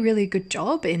a really, really good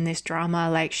job in this drama.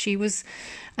 Like, she was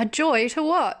a joy to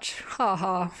watch. Ha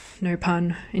ha, no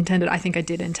pun intended. I think I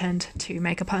did intend to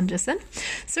make a pun just then.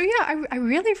 So yeah, I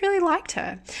really, really liked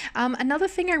her. Another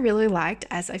thing I really liked,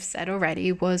 as I've said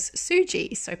already, was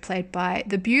Suji, so played by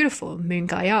the beautiful Moon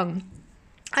Ga-young.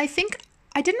 I think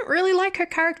I didn't really like her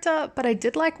character, but I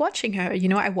did like watching her.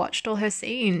 I watched all her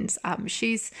scenes. I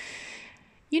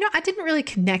didn't really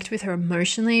connect with her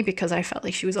emotionally because I felt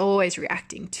like she was always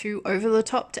reacting too over the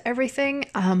top to everything.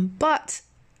 But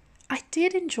I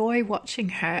did enjoy watching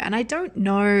her, and I don't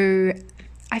know,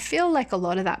 I feel like a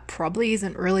lot of that probably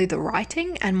isn't really the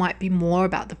writing and might be more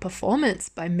about the performance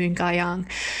by Moon Ga-young,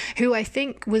 who I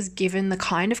think was given the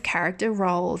kind of character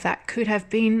role that could have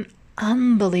been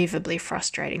unbelievably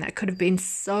frustrating, that could have been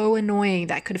so annoying,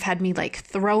 that could have had me like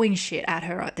throwing shit at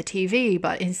her at the TV,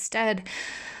 but instead,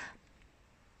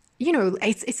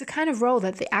 it's a kind of role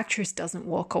that the actress doesn't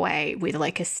walk away with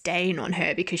like a stain on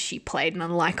her because she played an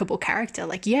unlikable character.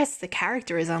 Like, yes, the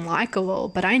character is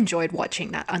unlikable, but I enjoyed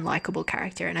watching that unlikable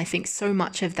character, and I think so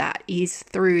much of that is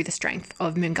through the strength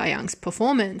of Moon Ga-young's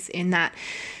performance, in that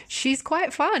she's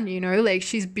quite fun, like,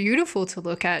 she's beautiful to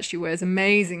look at. She wears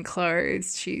amazing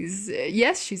clothes. She's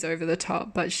over the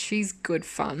top, but she's good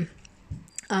fun.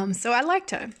 So I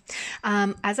liked her.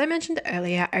 As I mentioned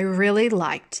earlier, I really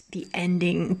liked the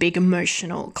ending, big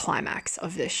emotional climax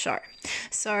of this show.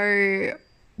 So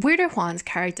Woo Do-hwan's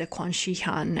character, Kwon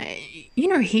Shi-hyun,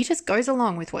 he just goes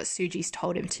along with what Suji's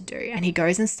told him to do, and he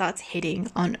goes and starts hitting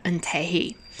on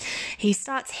Taehi. He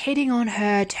starts hitting on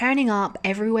her, turning up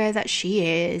everywhere that she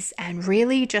is, and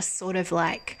really just sort of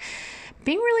like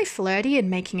being really flirty and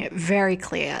making it very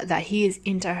clear that he is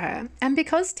into her. And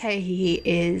because Taehi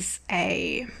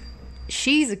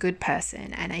she's a good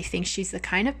person, and I think she's the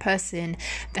kind of person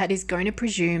that is going to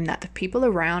presume that the people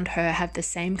around her have the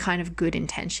same kind of good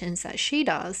intentions that she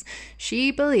does.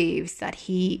 She believes that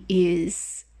he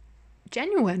is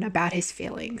genuine about his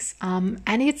feelings, and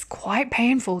it's quite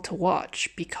painful to watch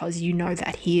because you know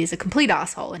that he is a complete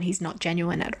asshole and he's not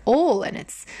genuine at all, and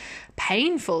it's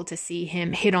painful to see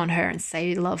him hit on her and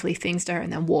say lovely things to her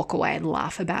and then walk away and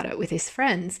laugh about it with his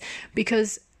friends,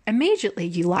 because immediately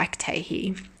you like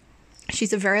Taehi.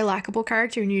 She's a very likable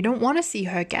character and you don't want to see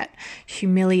her get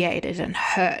humiliated and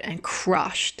hurt and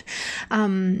crushed.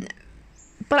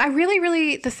 But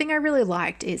the thing I really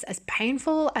liked is, as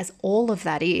painful as all of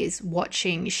that is,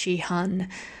 watching Shihan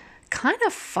kind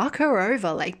of fuck her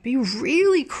over, like be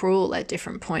really cruel at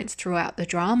different points throughout the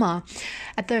drama.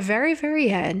 At the very, very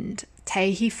end,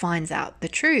 Taehi finds out the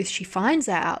truth. She finds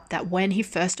out that when he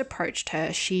first approached her,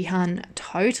 Shihan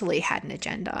totally had an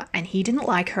agenda and he didn't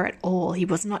like her at all. He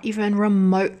was not even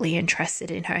remotely interested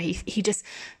in her. He just,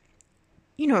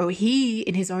 he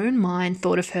in his own mind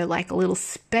thought of her like a little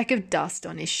speck of dust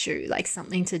on his shoe, like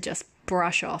something to just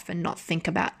brush off and not think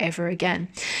about ever again.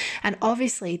 And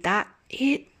obviously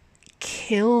it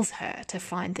kills her to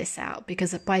find this out,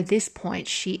 because by this point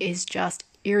she is just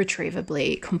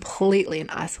irretrievably, completely and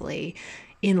utterly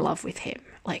in love with him,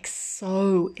 like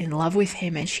so in love with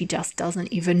him, and she just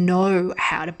doesn't even know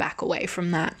how to back away from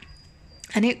that.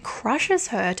 And it crushes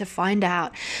her to find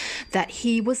out that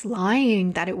he was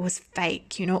lying, that it was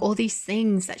fake, all these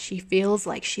things that she feels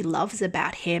like she loves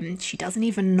about him. She doesn't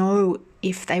even know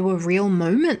if they were real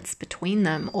moments between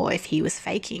them or if he was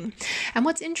faking. And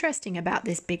what's interesting about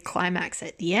this big climax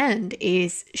at the end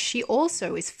is she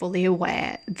also is fully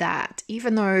aware that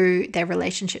even though their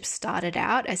relationship started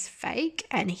out as fake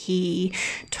and he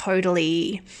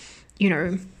totally,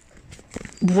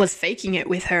 was faking it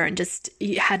with her and just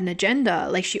had an agenda,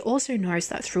 like she also knows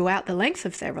that throughout the length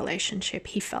of their relationship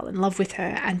he fell in love with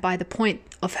her, and by the point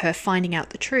of her finding out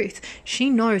the truth, she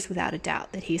knows without a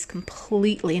doubt that he's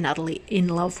completely and utterly in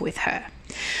love with her.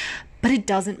 But it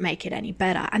doesn't make it any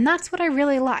better, and that's what I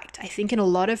really liked. I think in a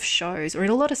lot of shows or in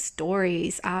a lot of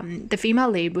stories, the female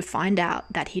lead would find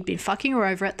out that he'd been fucking her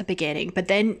over at the beginning, but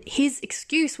then his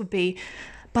excuse would be,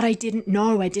 but I didn't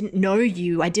know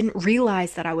you. I didn't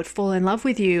realize that I would fall in love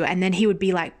with you. And then he would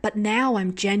be like, but now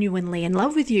I'm genuinely in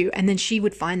love with you. And then she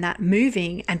would find that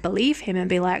moving and believe him and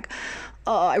be like,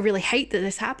 oh, I really hate that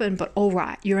this happened, but all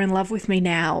right, you're in love with me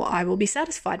now. I will be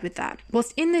satisfied with that.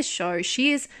 Whilst in this show,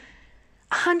 she is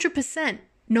 100%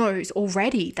 knows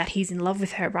already that he's in love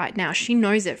with her right now. She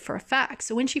knows it for a fact.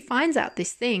 So when she finds out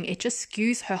this thing, it just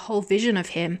skews her whole vision of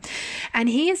him. And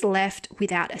he is left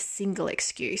without a single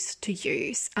excuse to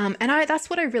use. That's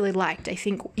what I really liked. I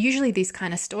think usually these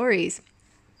kind of stories,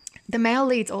 the male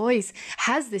leads always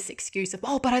has this excuse of,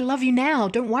 oh, but I love you now.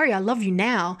 Don't worry, I love you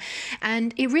now.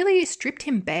 And it really stripped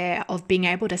him bare of being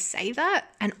able to say that.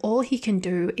 And all he can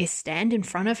do is stand in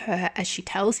front of her as she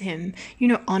tells him,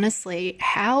 honestly,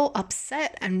 how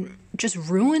upset and just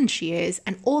ruined she is.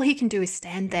 And all he can do is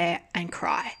stand there and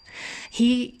cry.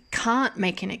 He can't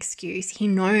make an excuse. He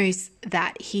knows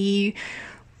that he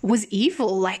was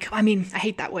evil. I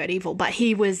hate that word evil, but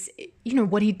he was,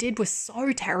 what he did was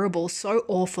so terrible, so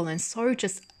awful, and so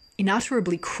just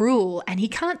unutterably cruel, and he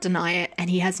can't deny it, and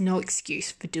he has no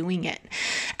excuse for doing it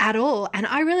at all. And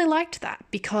I really liked that,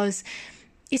 because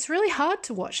it's really hard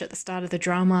to watch at the start of the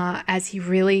drama as he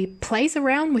really plays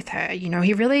around with her.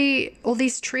 All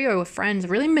these trio of friends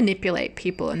really manipulate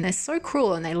people, and they're so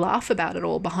cruel, and they laugh about it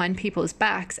all behind people's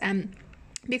backs. And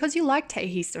because you like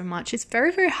Taehi so much, it's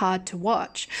very, very hard to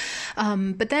watch.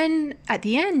 But then at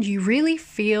the end, you really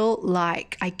feel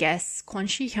like, I guess, Kwon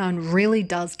Shi-hyun really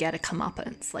does get a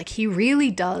comeuppance. Like, he really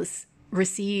does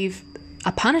receive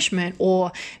a punishment,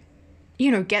 or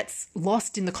gets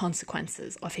lost in the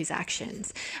consequences of his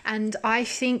actions. And I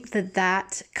think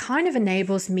that kind of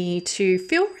enables me to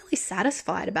feel really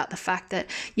satisfied about the fact that,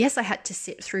 yes, I had to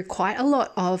sit through quite a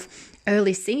lot of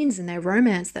early scenes in their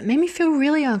romance that made me feel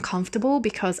really uncomfortable,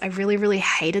 because I really, really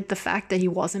hated the fact that he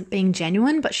wasn't being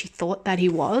genuine, but she thought that he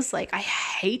was. I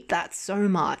hate that so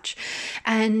much.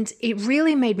 And it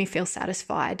really made me feel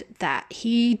satisfied that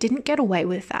he didn't get away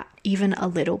with that even a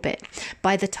little bit.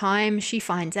 By the time she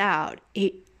finds out,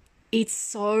 it's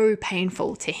so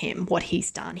painful to him what he's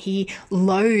done. He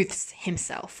loathes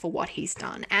himself for what he's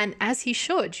done, and as he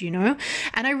should, And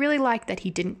I really like that he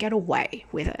didn't get away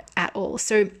with it at all.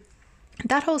 So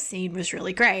that whole scene was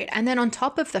really great. And then on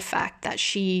top of the fact that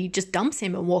she just dumps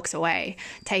him and walks away,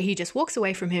 Tae-hee just walks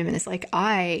away from him and is like,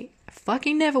 I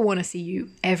fucking never want to see you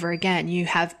ever again. You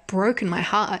have broken my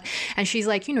heart. And she's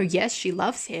like, yes, she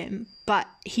loves him, but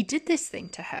he did this thing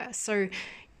to her. So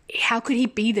how could he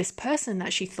be this person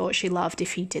that she thought she loved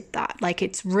if he did that? Like,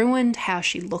 it's ruined how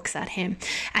she looks at him.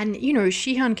 And,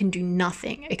 Shihan can do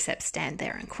nothing except stand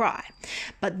there and cry.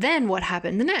 But then what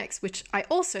happened next, which I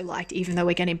also liked, even though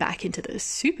we're getting back into the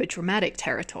super dramatic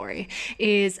territory,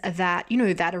 is that,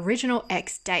 that original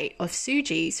ex-date of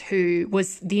Suji's, who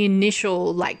was the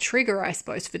initial, trigger, I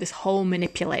suppose, for this whole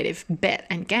manipulative bet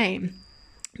and game,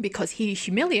 because he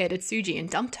humiliated Suji and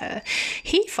dumped her,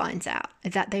 he finds out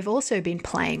that they've also been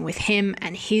playing with him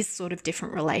and his sort of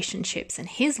different relationships and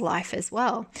his life as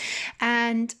well.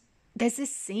 And there's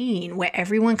this scene where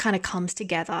everyone kind of comes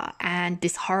together and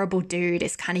this horrible dude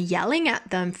is kind of yelling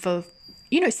at them for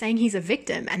saying he's a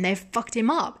victim and they've fucked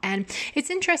him up. And it's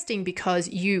interesting because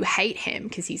you hate him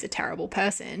because he's a terrible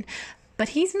person, but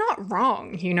he's not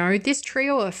wrong. This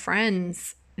trio of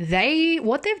friends,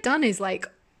 what they've done is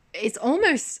it's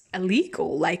almost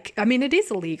illegal. It is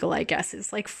illegal, I guess.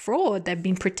 It's like fraud. They've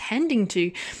been pretending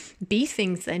to be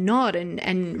things they're not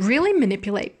and really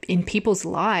manipulate in people's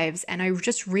lives. And I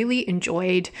just really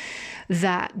enjoyed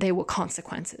that there were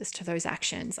consequences to those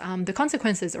actions. The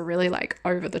consequences are really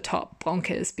over the top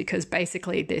bonkers, because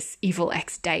basically this evil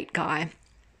ex-date guy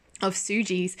of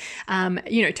Suji's,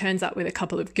 turns up with a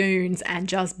couple of goons and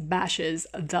just bashes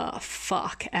the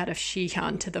fuck out of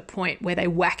Shihan to the point where they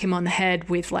whack him on the head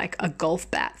with a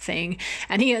golf bat thing,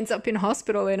 and he ends up in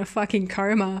hospital in a fucking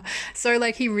coma. So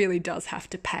he really does have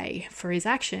to pay for his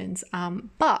actions.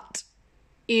 But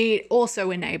it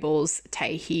also enables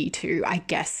Tae-hee to, I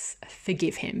guess,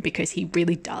 forgive him, because he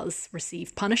really does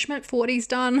receive punishment for what he's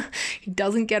done. He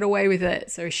doesn't get away with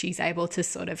it. So she's able to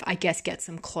sort of, I guess, get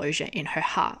some closure in her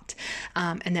heart.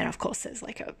 And then, of course, there's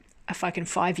a fucking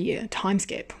 5-year time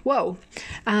skip. Whoa.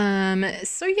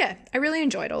 So yeah, I really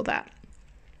enjoyed all that.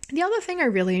 The other thing I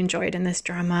really enjoyed in this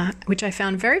drama, which I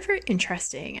found very, very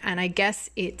interesting, and I guess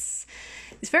it's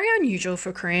very unusual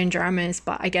for Korean dramas,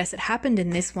 but I guess it happened in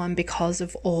this one because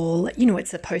of all, it's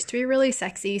supposed to be really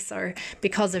sexy. So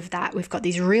because of that, we've got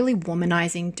these really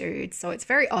womanizing dudes. So it's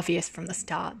very obvious from the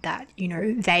start that,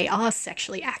 they are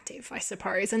sexually active, I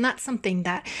suppose. And that's something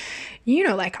that,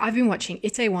 I've been watching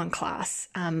Itaewon Class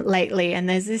lately, and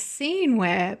there's this scene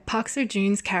where Park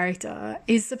Seo-joon's character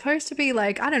is supposed to be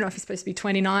I don't know if he's supposed to be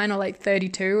 29 or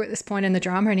 32 at this point in the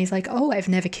drama, and he's like, oh, I've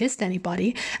never kissed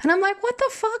anybody. And I'm like, what the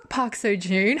fuck, Park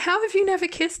Seo-joon? How have you never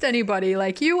kissed anybody?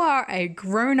 You are a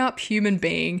grown-up human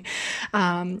being.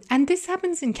 And this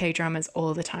happens in K-dramas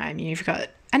all the time.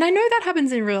 And I know that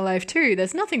happens in real life too.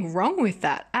 There's nothing wrong with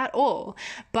that at all.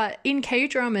 But in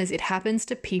K-dramas, it happens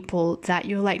to people that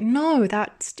you're like, no,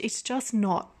 it's just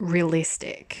not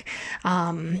realistic.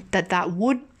 That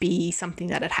would be something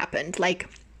that had happened.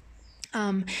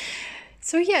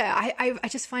 So yeah, I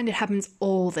just find it happens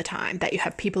all the time, that you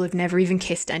have people who've never even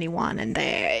kissed anyone and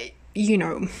they're,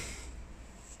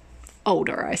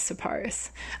 older, I suppose.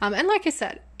 And like I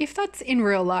said, if that's in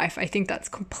real life, I think that's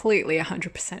completely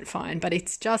 100% fine. But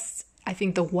it's just, I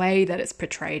think the way that it's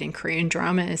portrayed in Korean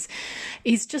dramas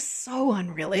is just so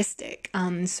unrealistic.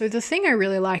 So the thing I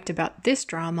really liked about this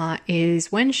drama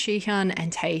is when Shihan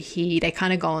and Tae-hee, they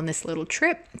kind of go on this little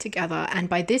trip together. And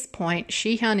by this point,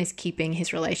 Shihan is keeping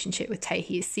his relationship with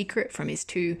Tae-hee a secret from his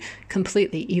two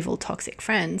completely evil, toxic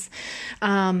friends.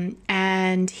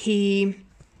 And he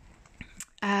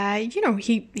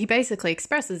he basically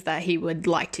expresses that he would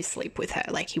like to sleep with her,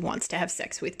 he wants to have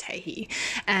sex with Tae-hee,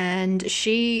 and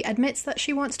she admits that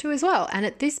she wants to as well. And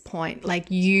at this point, I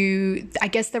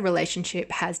guess the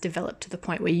relationship has developed to the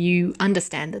point where you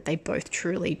understand that they both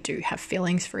truly do have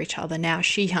feelings for each other. Now,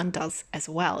 Shihan does as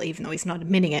well, even though he's not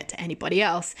admitting it to anybody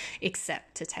else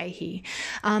except to Tae-hee.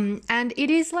 And it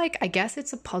is I guess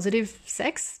it's a positive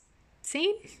sex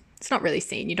scene. It's not really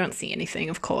seen. You don't see anything,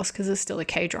 of course, because it's still a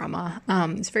K-drama.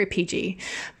 It's very PG.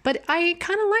 But I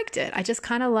kind of liked it. I just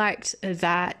kind of liked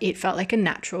that it felt like a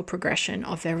natural progression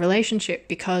of their relationship,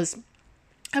 because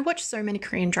I watch so many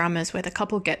Korean dramas where the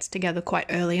couple gets together quite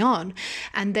early on,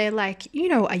 and they're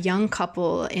a young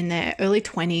couple in their early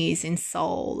 20s in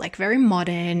Seoul, very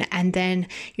modern, and then,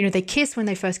 they kiss when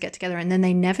they first get together, and then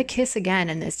they never kiss again,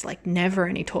 and there's never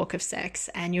any talk of sex,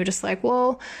 and you're just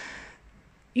well,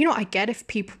 I get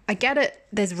it.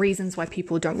 There's reasons why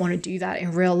people don't want to do that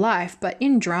in real life, but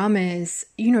in dramas,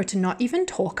 to not even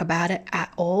talk about it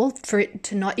at all, for it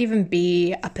to not even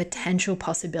be a potential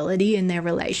possibility in their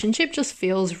relationship just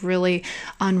feels really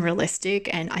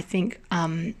unrealistic. And I think,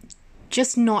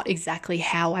 just not exactly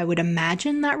how I would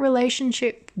imagine that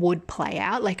relationship would play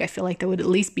out. Like, I feel like there would at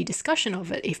least be discussion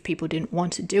of it if people didn't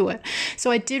want to do it.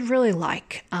 So I did really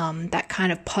like that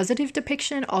kind of positive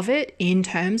depiction of it in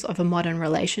terms of a modern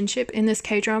relationship in this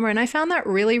K-drama, and I found that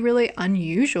really, really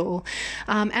unusual.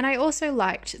 And I also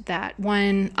liked that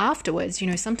when afterwards,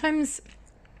 sometimes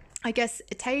I guess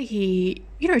Tae-hee,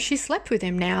 she slept with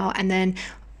him now, and then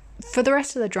for the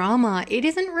rest of the drama, it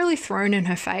isn't really thrown in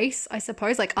her face, I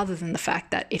suppose, like other than the fact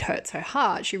that it hurts her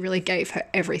heart. She really gave her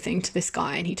everything to this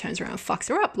guy and he turns around and fucks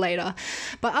her up later.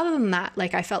 But other than that,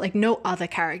 like, I felt like no other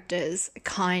characters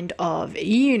kind of,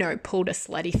 pulled a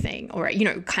slutty thing or,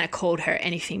 kind of called her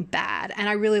anything bad. And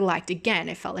I really liked, again,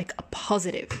 it felt like a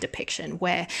positive depiction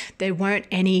where there weren't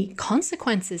any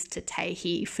consequences to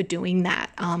Tae-hee for doing that,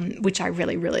 which I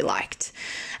really, really liked.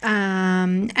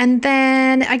 And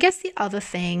then I guess the other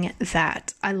thing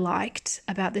that I liked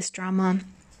about this drama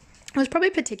was probably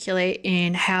particularly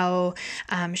in how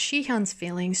Shihyun's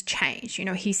feelings change.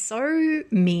 He's so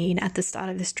mean at the start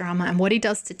of this drama, and what he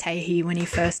does to Tae-hee when he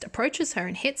first approaches her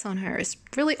and hits on her is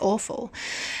really awful.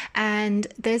 And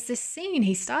there's this scene,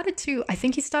 I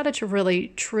think he started to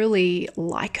really, truly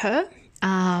like her.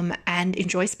 And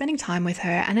enjoy spending time with her,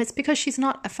 and it's because she's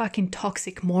not a fucking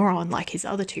toxic moron like his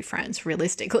other two friends,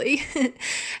 realistically.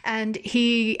 And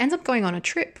he ends up going on a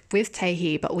trip with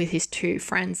Tae-hee, but with his two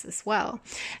friends as well.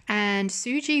 And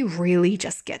Suji really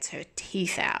just gets her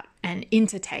teeth out and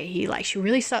into Tae-hee. Like, she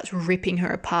really starts ripping her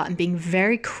apart and being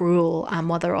very cruel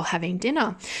while they're all having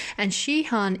dinner. And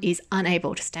Shihyun is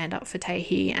unable to stand up for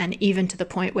Tae-hee, and even to the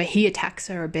point where he attacks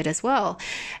her a bit as well.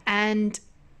 And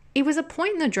it was a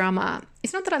point in the drama,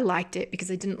 it's not that I liked it because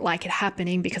I didn't like it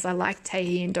happening, because I like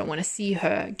Tae-hee and don't want to see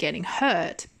her getting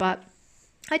hurt, but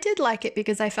I did like it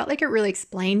because I felt like it really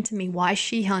explained to me why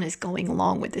Shihyun is going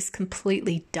along with this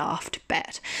completely daft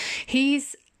bet.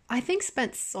 He's, I think,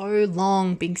 spent so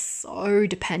long being so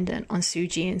dependent on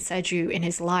Suji and Seju in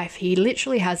his life. He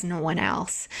literally has no one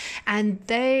else. And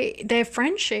their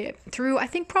friendship, through I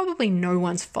think probably no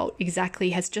one's fault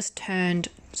exactly, has just turned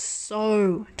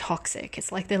so toxic.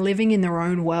 It's like they're living in their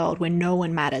own world where no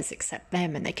one matters except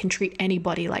them, and they can treat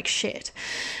anybody like shit.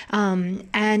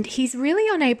 And he's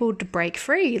really unable to break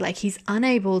free. Like, he's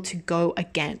unable to go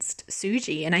against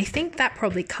Suji. And I think that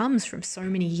probably comes from so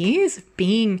many years of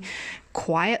being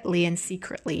quietly and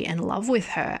secretly in love with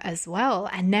her as well.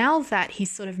 And now that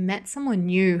he's sort of met someone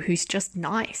new who's just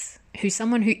nice, who's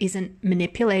someone who isn't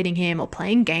manipulating him or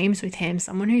playing games with him,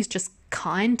 someone who's just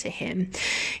kind to him,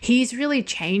 he's really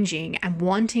changing and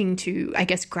wanting to, I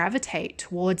guess, gravitate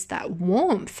towards that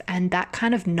warmth and that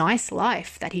kind of nice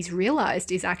life that he's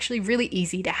realized is actually really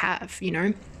easy to have,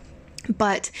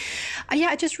 But yeah,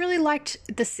 I just really liked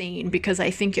the scene because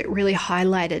I think it really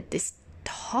highlighted this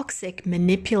toxic,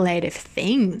 manipulative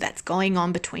thing that's going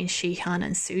on between Shihyun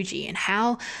and Suji, and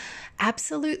how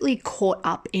absolutely caught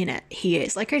up in it he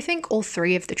is. Like, I think all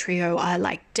three of the trio are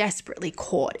like desperately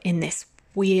caught in this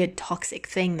weird toxic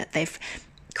thing that they've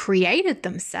created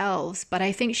themselves, but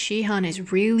I think Shihyun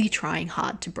is really trying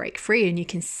hard to break free, and you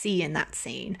can see in that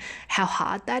scene how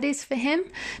hard that is for him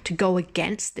to go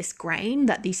against this grain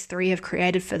that these three have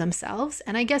created for themselves.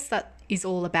 And I guess that is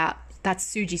all about, that's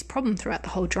Suji's problem throughout the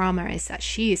whole drama, is that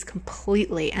she is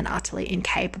completely and utterly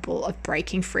incapable of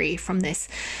breaking free from this,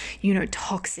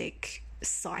 toxic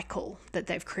cycle that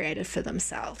they've created for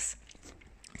themselves.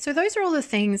 So those are all the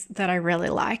things that I really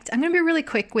liked. I'm going to be really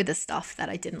quick with the stuff that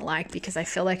I didn't like because I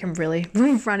feel like I'm really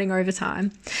running over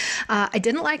time. I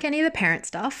didn't like any of the parent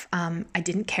stuff. I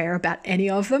didn't care about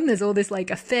any of them. There's all this like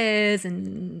affairs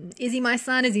and is he my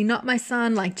son? Is he not my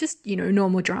son? Like, just,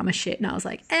 normal drama shit. And I was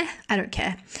like, I don't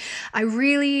care. I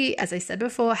really, as I said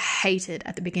before, hated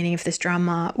at the beginning of this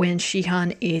drama when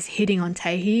Shihyun is hitting on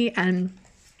Tae-hee and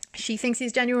she thinks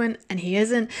he's genuine and he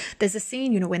isn't. There's a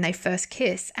scene, when they first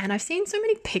kiss, and I've seen so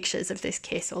many pictures of this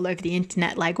kiss all over the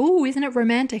internet, like, oh, isn't it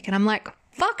romantic? And I'm like,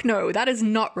 fuck no, that is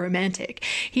not romantic.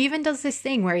 He even does this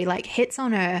thing where he like hits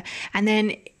on her, and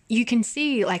then you can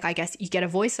see, like, I guess you get a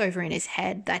voiceover in his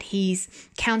head that he's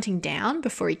counting down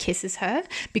before he kisses her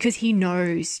because he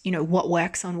knows, what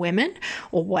works on women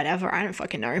or whatever. I don't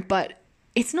fucking know, but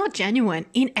it's not genuine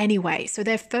in any way. So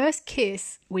their first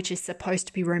kiss, which is supposed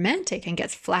to be romantic and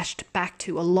gets flashed back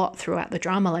to a lot throughout the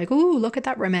drama, like, ooh, look at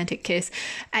that romantic kiss,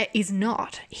 is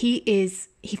not. He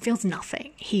feels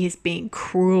nothing. He is being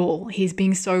cruel. He's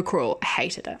being so cruel. I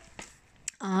hated it.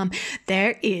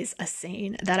 There is a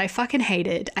scene that I fucking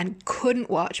hated and couldn't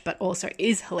watch, but also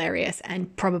is hilarious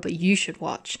and probably you should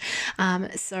watch.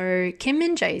 So Kim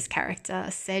Min-jae's character,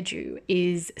 Seju,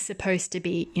 is supposed to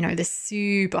be, the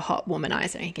super hot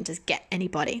womanizer. He can just get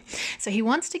anybody. So he's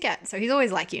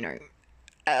always like,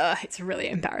 It's really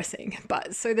embarrassing.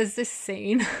 But so there's this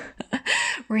scene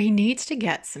where he needs to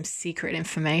get some secret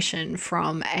information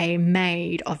from a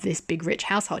maid of this big rich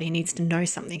household. He needs to know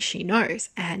something she knows.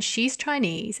 And she's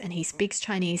Chinese and he speaks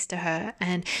Chinese to her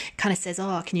and kind of says,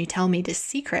 oh, can you tell me this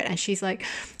secret? And she's like,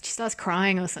 she starts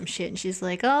crying or some shit. And she's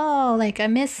like, oh, like I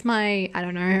miss my, I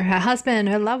don't know, her husband,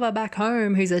 her lover back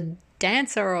home who's a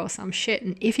dancer or some shit.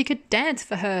 And if he could dance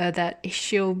for her, that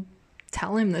she'll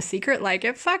tell him the secret. Like,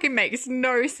 it fucking makes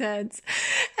no sense.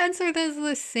 And so there's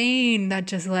this scene that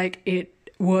just like, it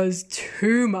was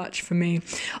too much for me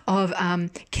of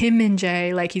Kim Min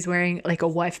Jae, like he's wearing like a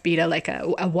wife beater, like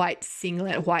a white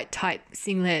singlet, white tight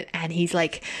singlet, and he's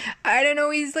like, I don't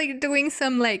know, he's like doing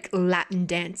some like Latin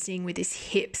dancing with his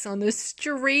hips on the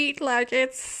street. Like,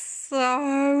 it's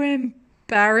so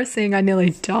embarrassing. I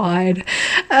nearly died.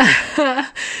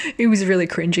 It was really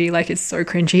cringy. Like, it's so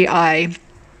cringy.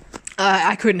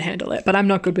 I couldn't handle it, but I'm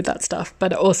not good with that stuff.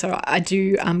 But also, I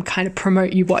do kind of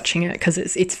promote you watching it because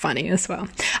it's funny as well.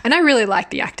 And I really like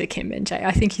the actor Kim Min Jae.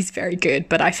 I think he's very good,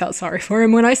 but I felt sorry for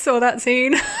him when I saw that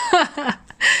scene.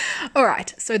 All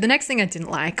right, so the next thing I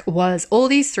didn't like was all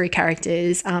these three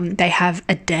characters, they have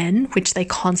a den, which they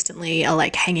constantly are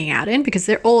like hanging out in because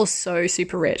they're all so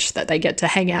super rich that they get to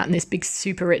hang out in this big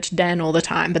super rich den all the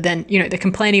time. But then, you know, they're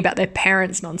complaining about their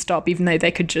parents nonstop, even though they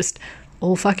could just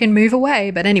all fucking move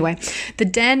away. But anyway, the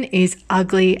den is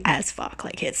ugly as fuck.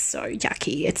 Like, it's so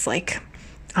yucky. It's like,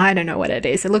 I don't know what it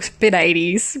is. It looks a bit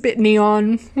 80s, a bit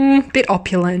neon, bit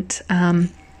opulent.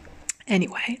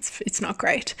 Anyway, it's not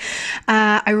great.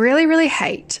 I really, really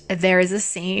hate there is a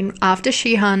scene after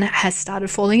Shihan has started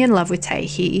falling in love with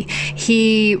Tae-hee.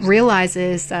 He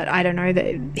realizes that, I don't know,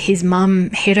 that his mum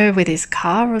hit her with his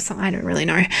car or something. I don't really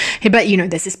know. But, you know,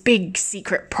 there's this big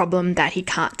secret problem that he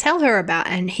can't tell her about.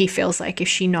 And he feels like if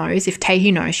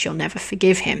Tae-hee knows, she'll never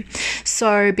forgive him.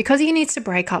 So because he needs to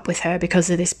break up with her because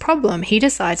of this problem, he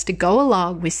decides to go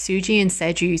along with Suji and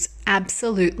Seju's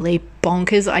absolutely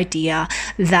bonkers idea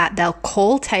that they'll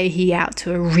call Tae-hee out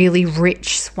to a really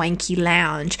rich, swanky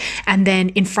lounge, and then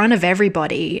in front of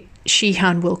everybody,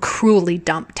 Shihan will cruelly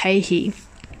dump Tae-hee.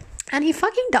 And he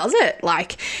fucking does it.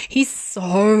 Like, he's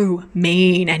so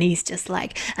mean, and he's just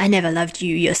like, I never loved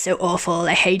you, you're so awful,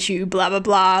 I hate you, blah, blah,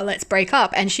 blah, let's break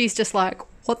up. And she's just like,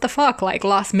 what the fuck? Like,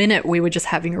 last minute we were just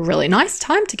having a really nice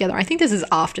time together. I think this is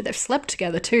after they've slept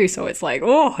together too, so it's like,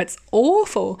 oh, it's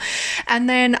awful. And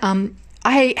then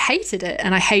I hated it,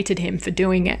 and I hated him for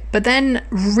doing it. But then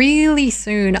really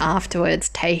soon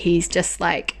afterwards, Taehee's just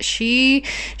like, she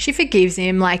forgives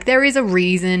him. Like, there is a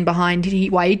reason behind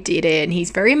why he did it, and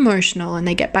he's very emotional, and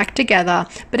they get back together.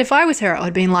 But if I was her,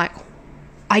 I'd been like,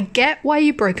 I get why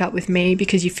you broke up with me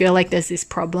because you feel like there's this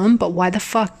problem, but why the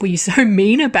fuck were you so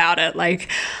mean about it? Like,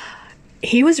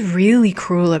 he was really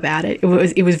cruel about it.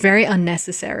 It was very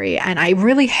unnecessary, and I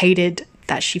really hated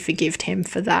that she forgived him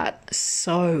for that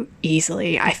so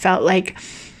easily. I felt like,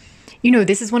 you know,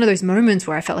 this is one of those moments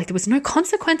where I felt like there was no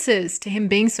consequences to him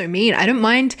being so mean. I don't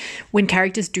mind when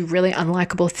characters do really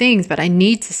unlikable things, but I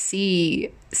need to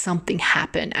see something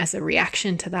happen as a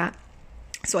reaction to that.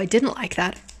 So I didn't like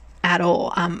that at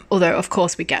all. Although, of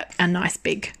course, we get a nice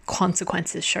big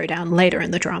consequences showdown later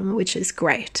in the drama, which is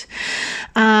great.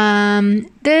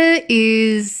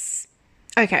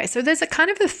 Okay, so there's a kind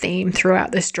of a theme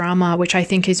throughout this drama, which I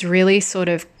think is really sort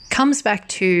of comes back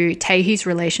to Taehee's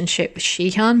relationship with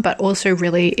Shihan, but also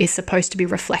really is supposed to be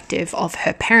reflective of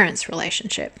her parents'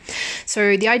 relationship.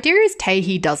 So the idea is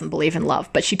Taehee doesn't believe in love,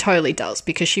 but she totally does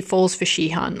because she falls for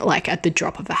Shihan like at the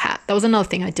drop of a hat. That was another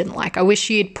thing I didn't like. I wish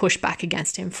she had pushed back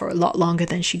against him for a lot longer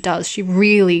than she does. She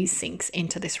really sinks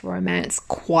into this romance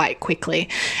quite quickly,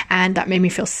 and that made me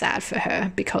feel sad for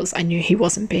her because I knew he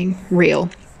wasn't being real.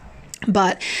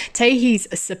 But Taehee's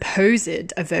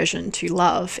supposed aversion to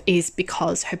love is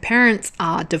because her parents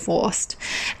are divorced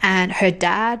and her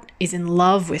dad is in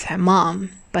love with her mum,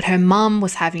 but her mum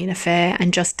was having an affair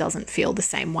and just doesn't feel the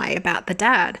same way about the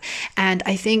dad. And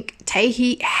I think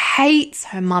Taehee hates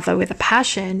her mother with a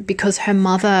passion because her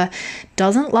mother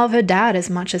doesn't love her dad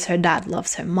as much as her dad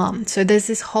loves her mum. So there's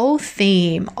this whole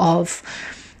theme of,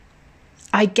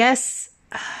 I guess,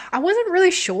 I wasn't really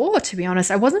sure, to be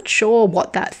honest. I wasn't sure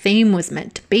what that theme was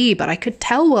meant to be, but I could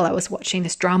tell while I was watching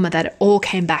this drama that it all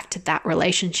came back to that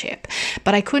relationship.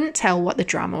 But I couldn't tell what the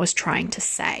drama was trying to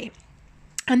say.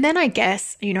 And then I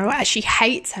guess, you know, she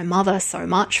hates her mother so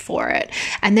much for it.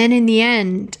 And then in the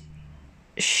end,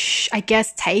 I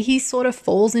guess Taehi sort of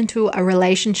falls into a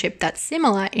relationship that's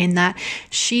similar in that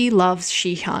she loves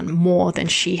Shihan more than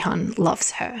Shihan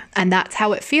loves her. And that's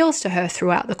how it feels to her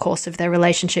throughout the course of their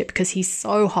relationship, because he's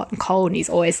so hot and cold and he's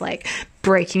always like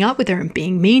breaking up with her and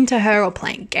being mean to her or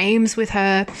playing games with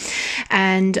her.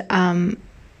 And,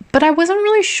 but I wasn't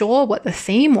really sure what the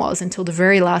theme was until the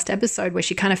very last episode, where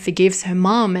she kind of forgives her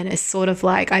mum and is sort of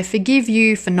like, I forgive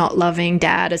you for not loving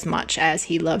dad as much as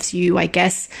he loves you. I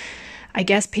guess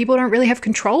people don't really have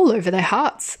control over their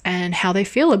hearts and how they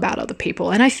feel about other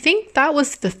people. And I think that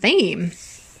was the theme.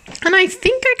 And I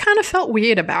think I kind of felt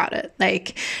weird about it.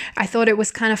 Like, I thought it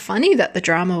was kind of funny that the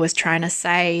drama was trying to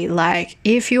say, like,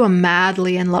 if you are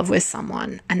madly in love with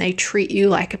someone and they treat you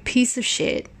like a piece of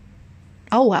shit,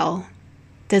 oh well,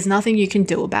 there's nothing you can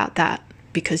do about that,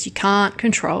 because you can't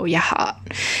control your heart.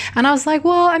 And I was like,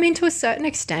 well, I mean, to a certain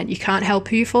extent, you can't help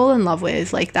who you fall in love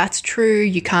with. Like, that's true.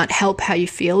 You can't help how you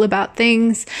feel about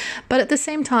things. But at the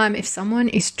same time, if someone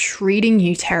is treating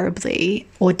you terribly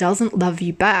or doesn't love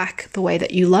you back the way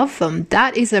that you love them,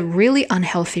 that is a really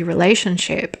unhealthy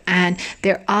relationship. And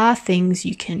there are things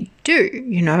you can do,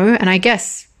 you know? And I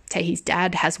guess Taehi's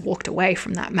dad has walked away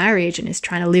from that marriage and is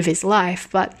trying to live his life.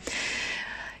 But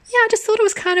yeah, I just thought it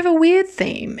was kind of a weird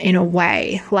theme in a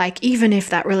way. Like, even if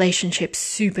that relationship's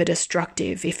super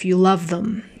destructive, if you love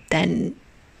them, then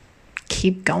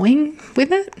keep going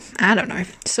with it. I don't know.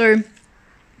 So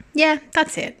yeah,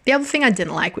 that's it. The other thing I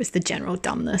didn't like was the general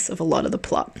dumbness of a lot of the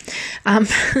plot.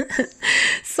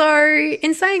 So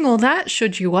in saying all that,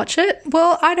 should you watch it?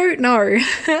 Well, I don't know.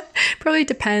 Probably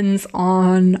depends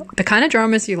on the kind of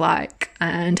dramas you like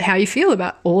and how you feel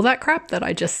about all that crap that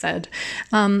I just said.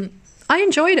 I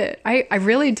enjoyed it. I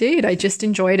really did. I just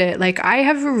enjoyed it. Like, I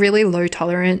have a really low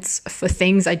tolerance for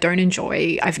things I don't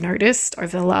enjoy, I've noticed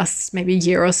over the last maybe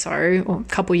year or so, or a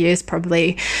couple years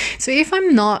probably. So if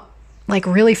I'm not like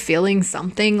really feeling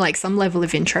something, like some level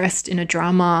of interest in a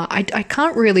drama, I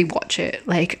can't really watch it.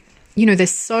 Like, you know,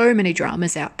 there's so many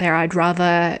dramas out there. I'd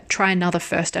rather try another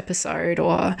first episode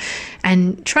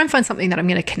and try and find something that I'm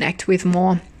going to connect with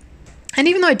more. And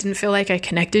even though I didn't feel like I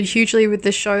connected hugely with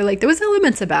this show, like, there was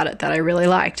elements about it that I really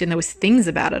liked, and there was things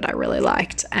about it I really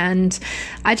liked, and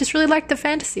I just really liked the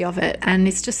fantasy of it. And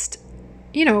it's just,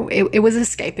 you know, it was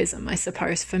escapism, I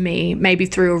suppose, for me, maybe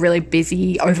through a really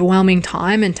busy, overwhelming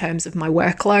time in terms of my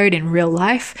workload in real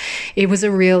life. It was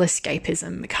a real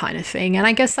escapism kind of thing. And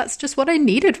I guess that's just what I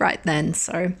needed right then.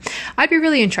 So I'd be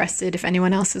really interested if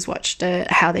anyone else has watched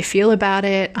it, how they feel about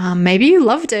it. Maybe you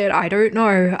loved it. I don't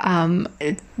know.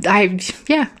 I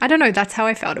don't know. That's how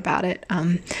I felt about it.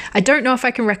 I don't know if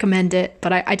I can recommend it,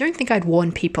 but I don't think I'd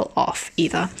warn people off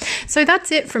either. So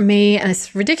that's it from me, and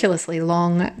it's ridiculously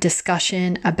long discussion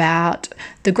about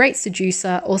The Great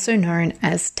Seducer, also known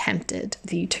as Tempted,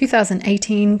 the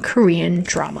 2018 Korean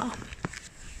drama.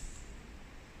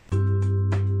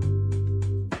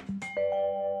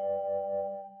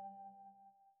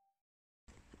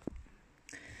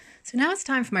 So now it's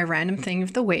time for my random thing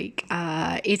of the week.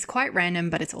 It's quite random,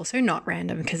 but it's also not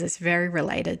random because it's very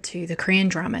related to the Korean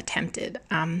drama Tempted.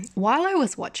 While I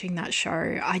was watching that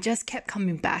show, I just kept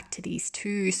coming back to these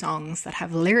two songs that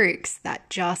have lyrics that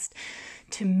just,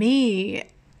 to me,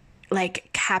 like,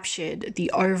 captured the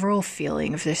overall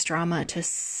feeling of this drama to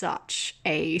such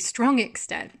a strong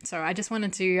extent. So I just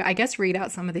wanted to, I guess, read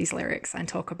out some of these lyrics and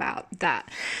talk about that.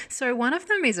 So one of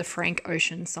them is a Frank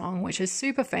Ocean song, which is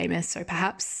super famous, so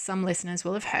perhaps some listeners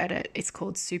will have heard it. It's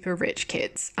called Super Rich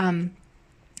Kids.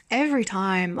 Every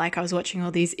time, like, I was watching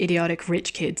all these idiotic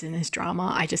rich kids in this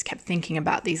drama, I just kept thinking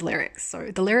about these lyrics.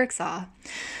 So the lyrics are: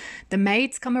 the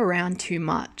maids come around too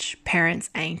much, parents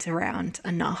ain't around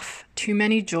enough. Too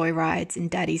many joyrides in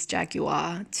daddy's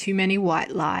Jaguar, too many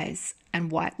white lies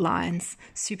and white lines.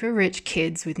 Super rich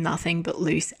kids with nothing but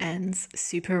loose ends.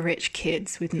 Super rich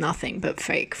kids with nothing but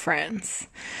fake friends.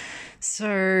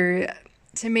 So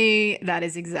to me, that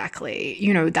is exactly,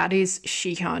 you know, that is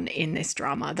Shihyun in this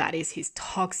drama. That is his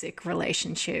toxic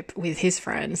relationship with his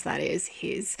friends. That is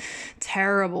his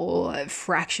terrible,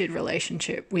 fractured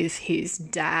relationship with his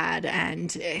dad.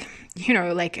 And, you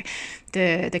know, like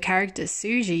the character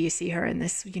Suji, you see her in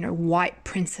this, you know, white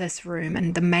princess room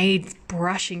and the maid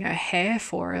brushing her hair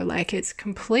for her. Like, it's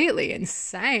completely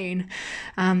insane.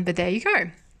 But there you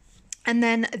go. And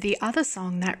then the other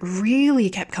song that really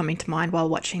kept coming to mind while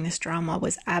watching this drama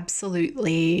was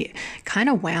absolutely kind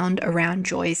of wound around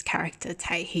Joy's character,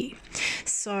 Taehi.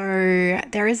 So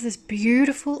there is this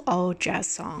beautiful old jazz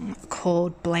song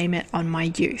called Blame It on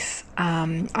My Youth.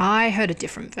 I heard a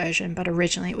different version, but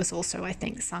originally it was also, I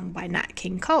think, sung by Nat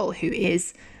King Cole, who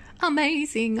is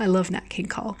amazing. I love Nat King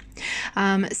Cole.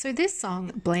 So this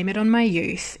song, Blame It On My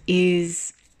Youth,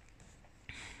 it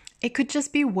could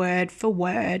just be word for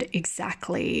word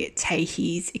exactly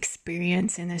Taehee's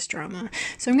experience in this drama.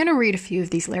 So I'm going to read a few of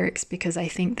these lyrics because I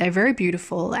think they're very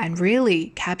beautiful and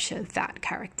really capture that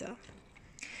character.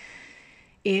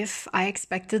 If I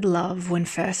expected love when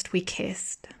first we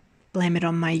kissed, blame it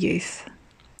on my youth.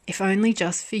 If only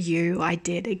just for you I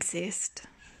did exist,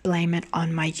 blame it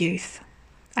on my youth.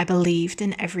 I believed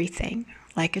in everything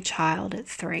like a child at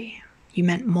 3. You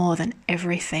meant more than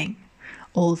everything,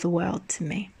 all the world to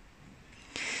me.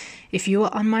 If you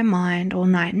were on my mind all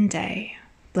night and day,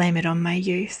 blame it on my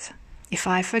youth. If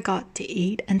I forgot to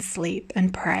eat and sleep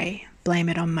and pray, blame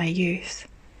it on my youth.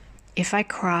 If I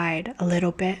cried a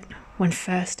little bit when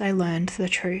first I learned the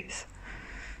truth,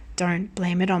 don't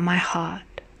blame it on my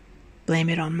heart, blame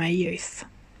it on my youth.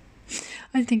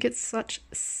 I think it's such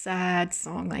a sad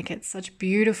song. Like, it's such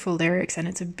beautiful lyrics and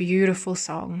it's a beautiful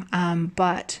song,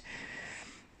 but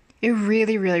it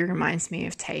really, really reminds me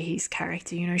of Taehee's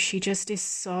character. You know, she just is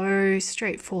so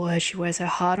straightforward. She wears her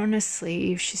heart on her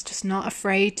sleeve. She's just not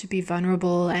afraid to be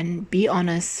vulnerable and be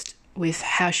honest with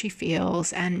how she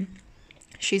feels. And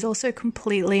she's also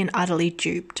completely and utterly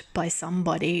duped by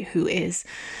somebody who is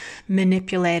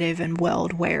manipulative and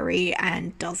world-weary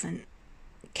and doesn't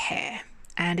care.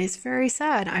 And it's very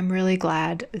sad. I'm really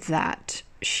glad that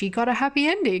she got a happy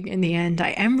ending in the end.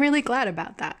 I am really glad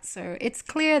about that. So it's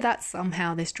clear that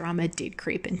somehow this drama did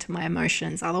creep into my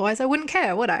emotions. Otherwise, I wouldn't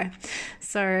care, would I?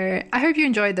 So I hope you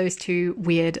enjoyed those 2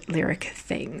 weird lyric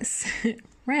things.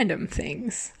 Random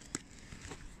things.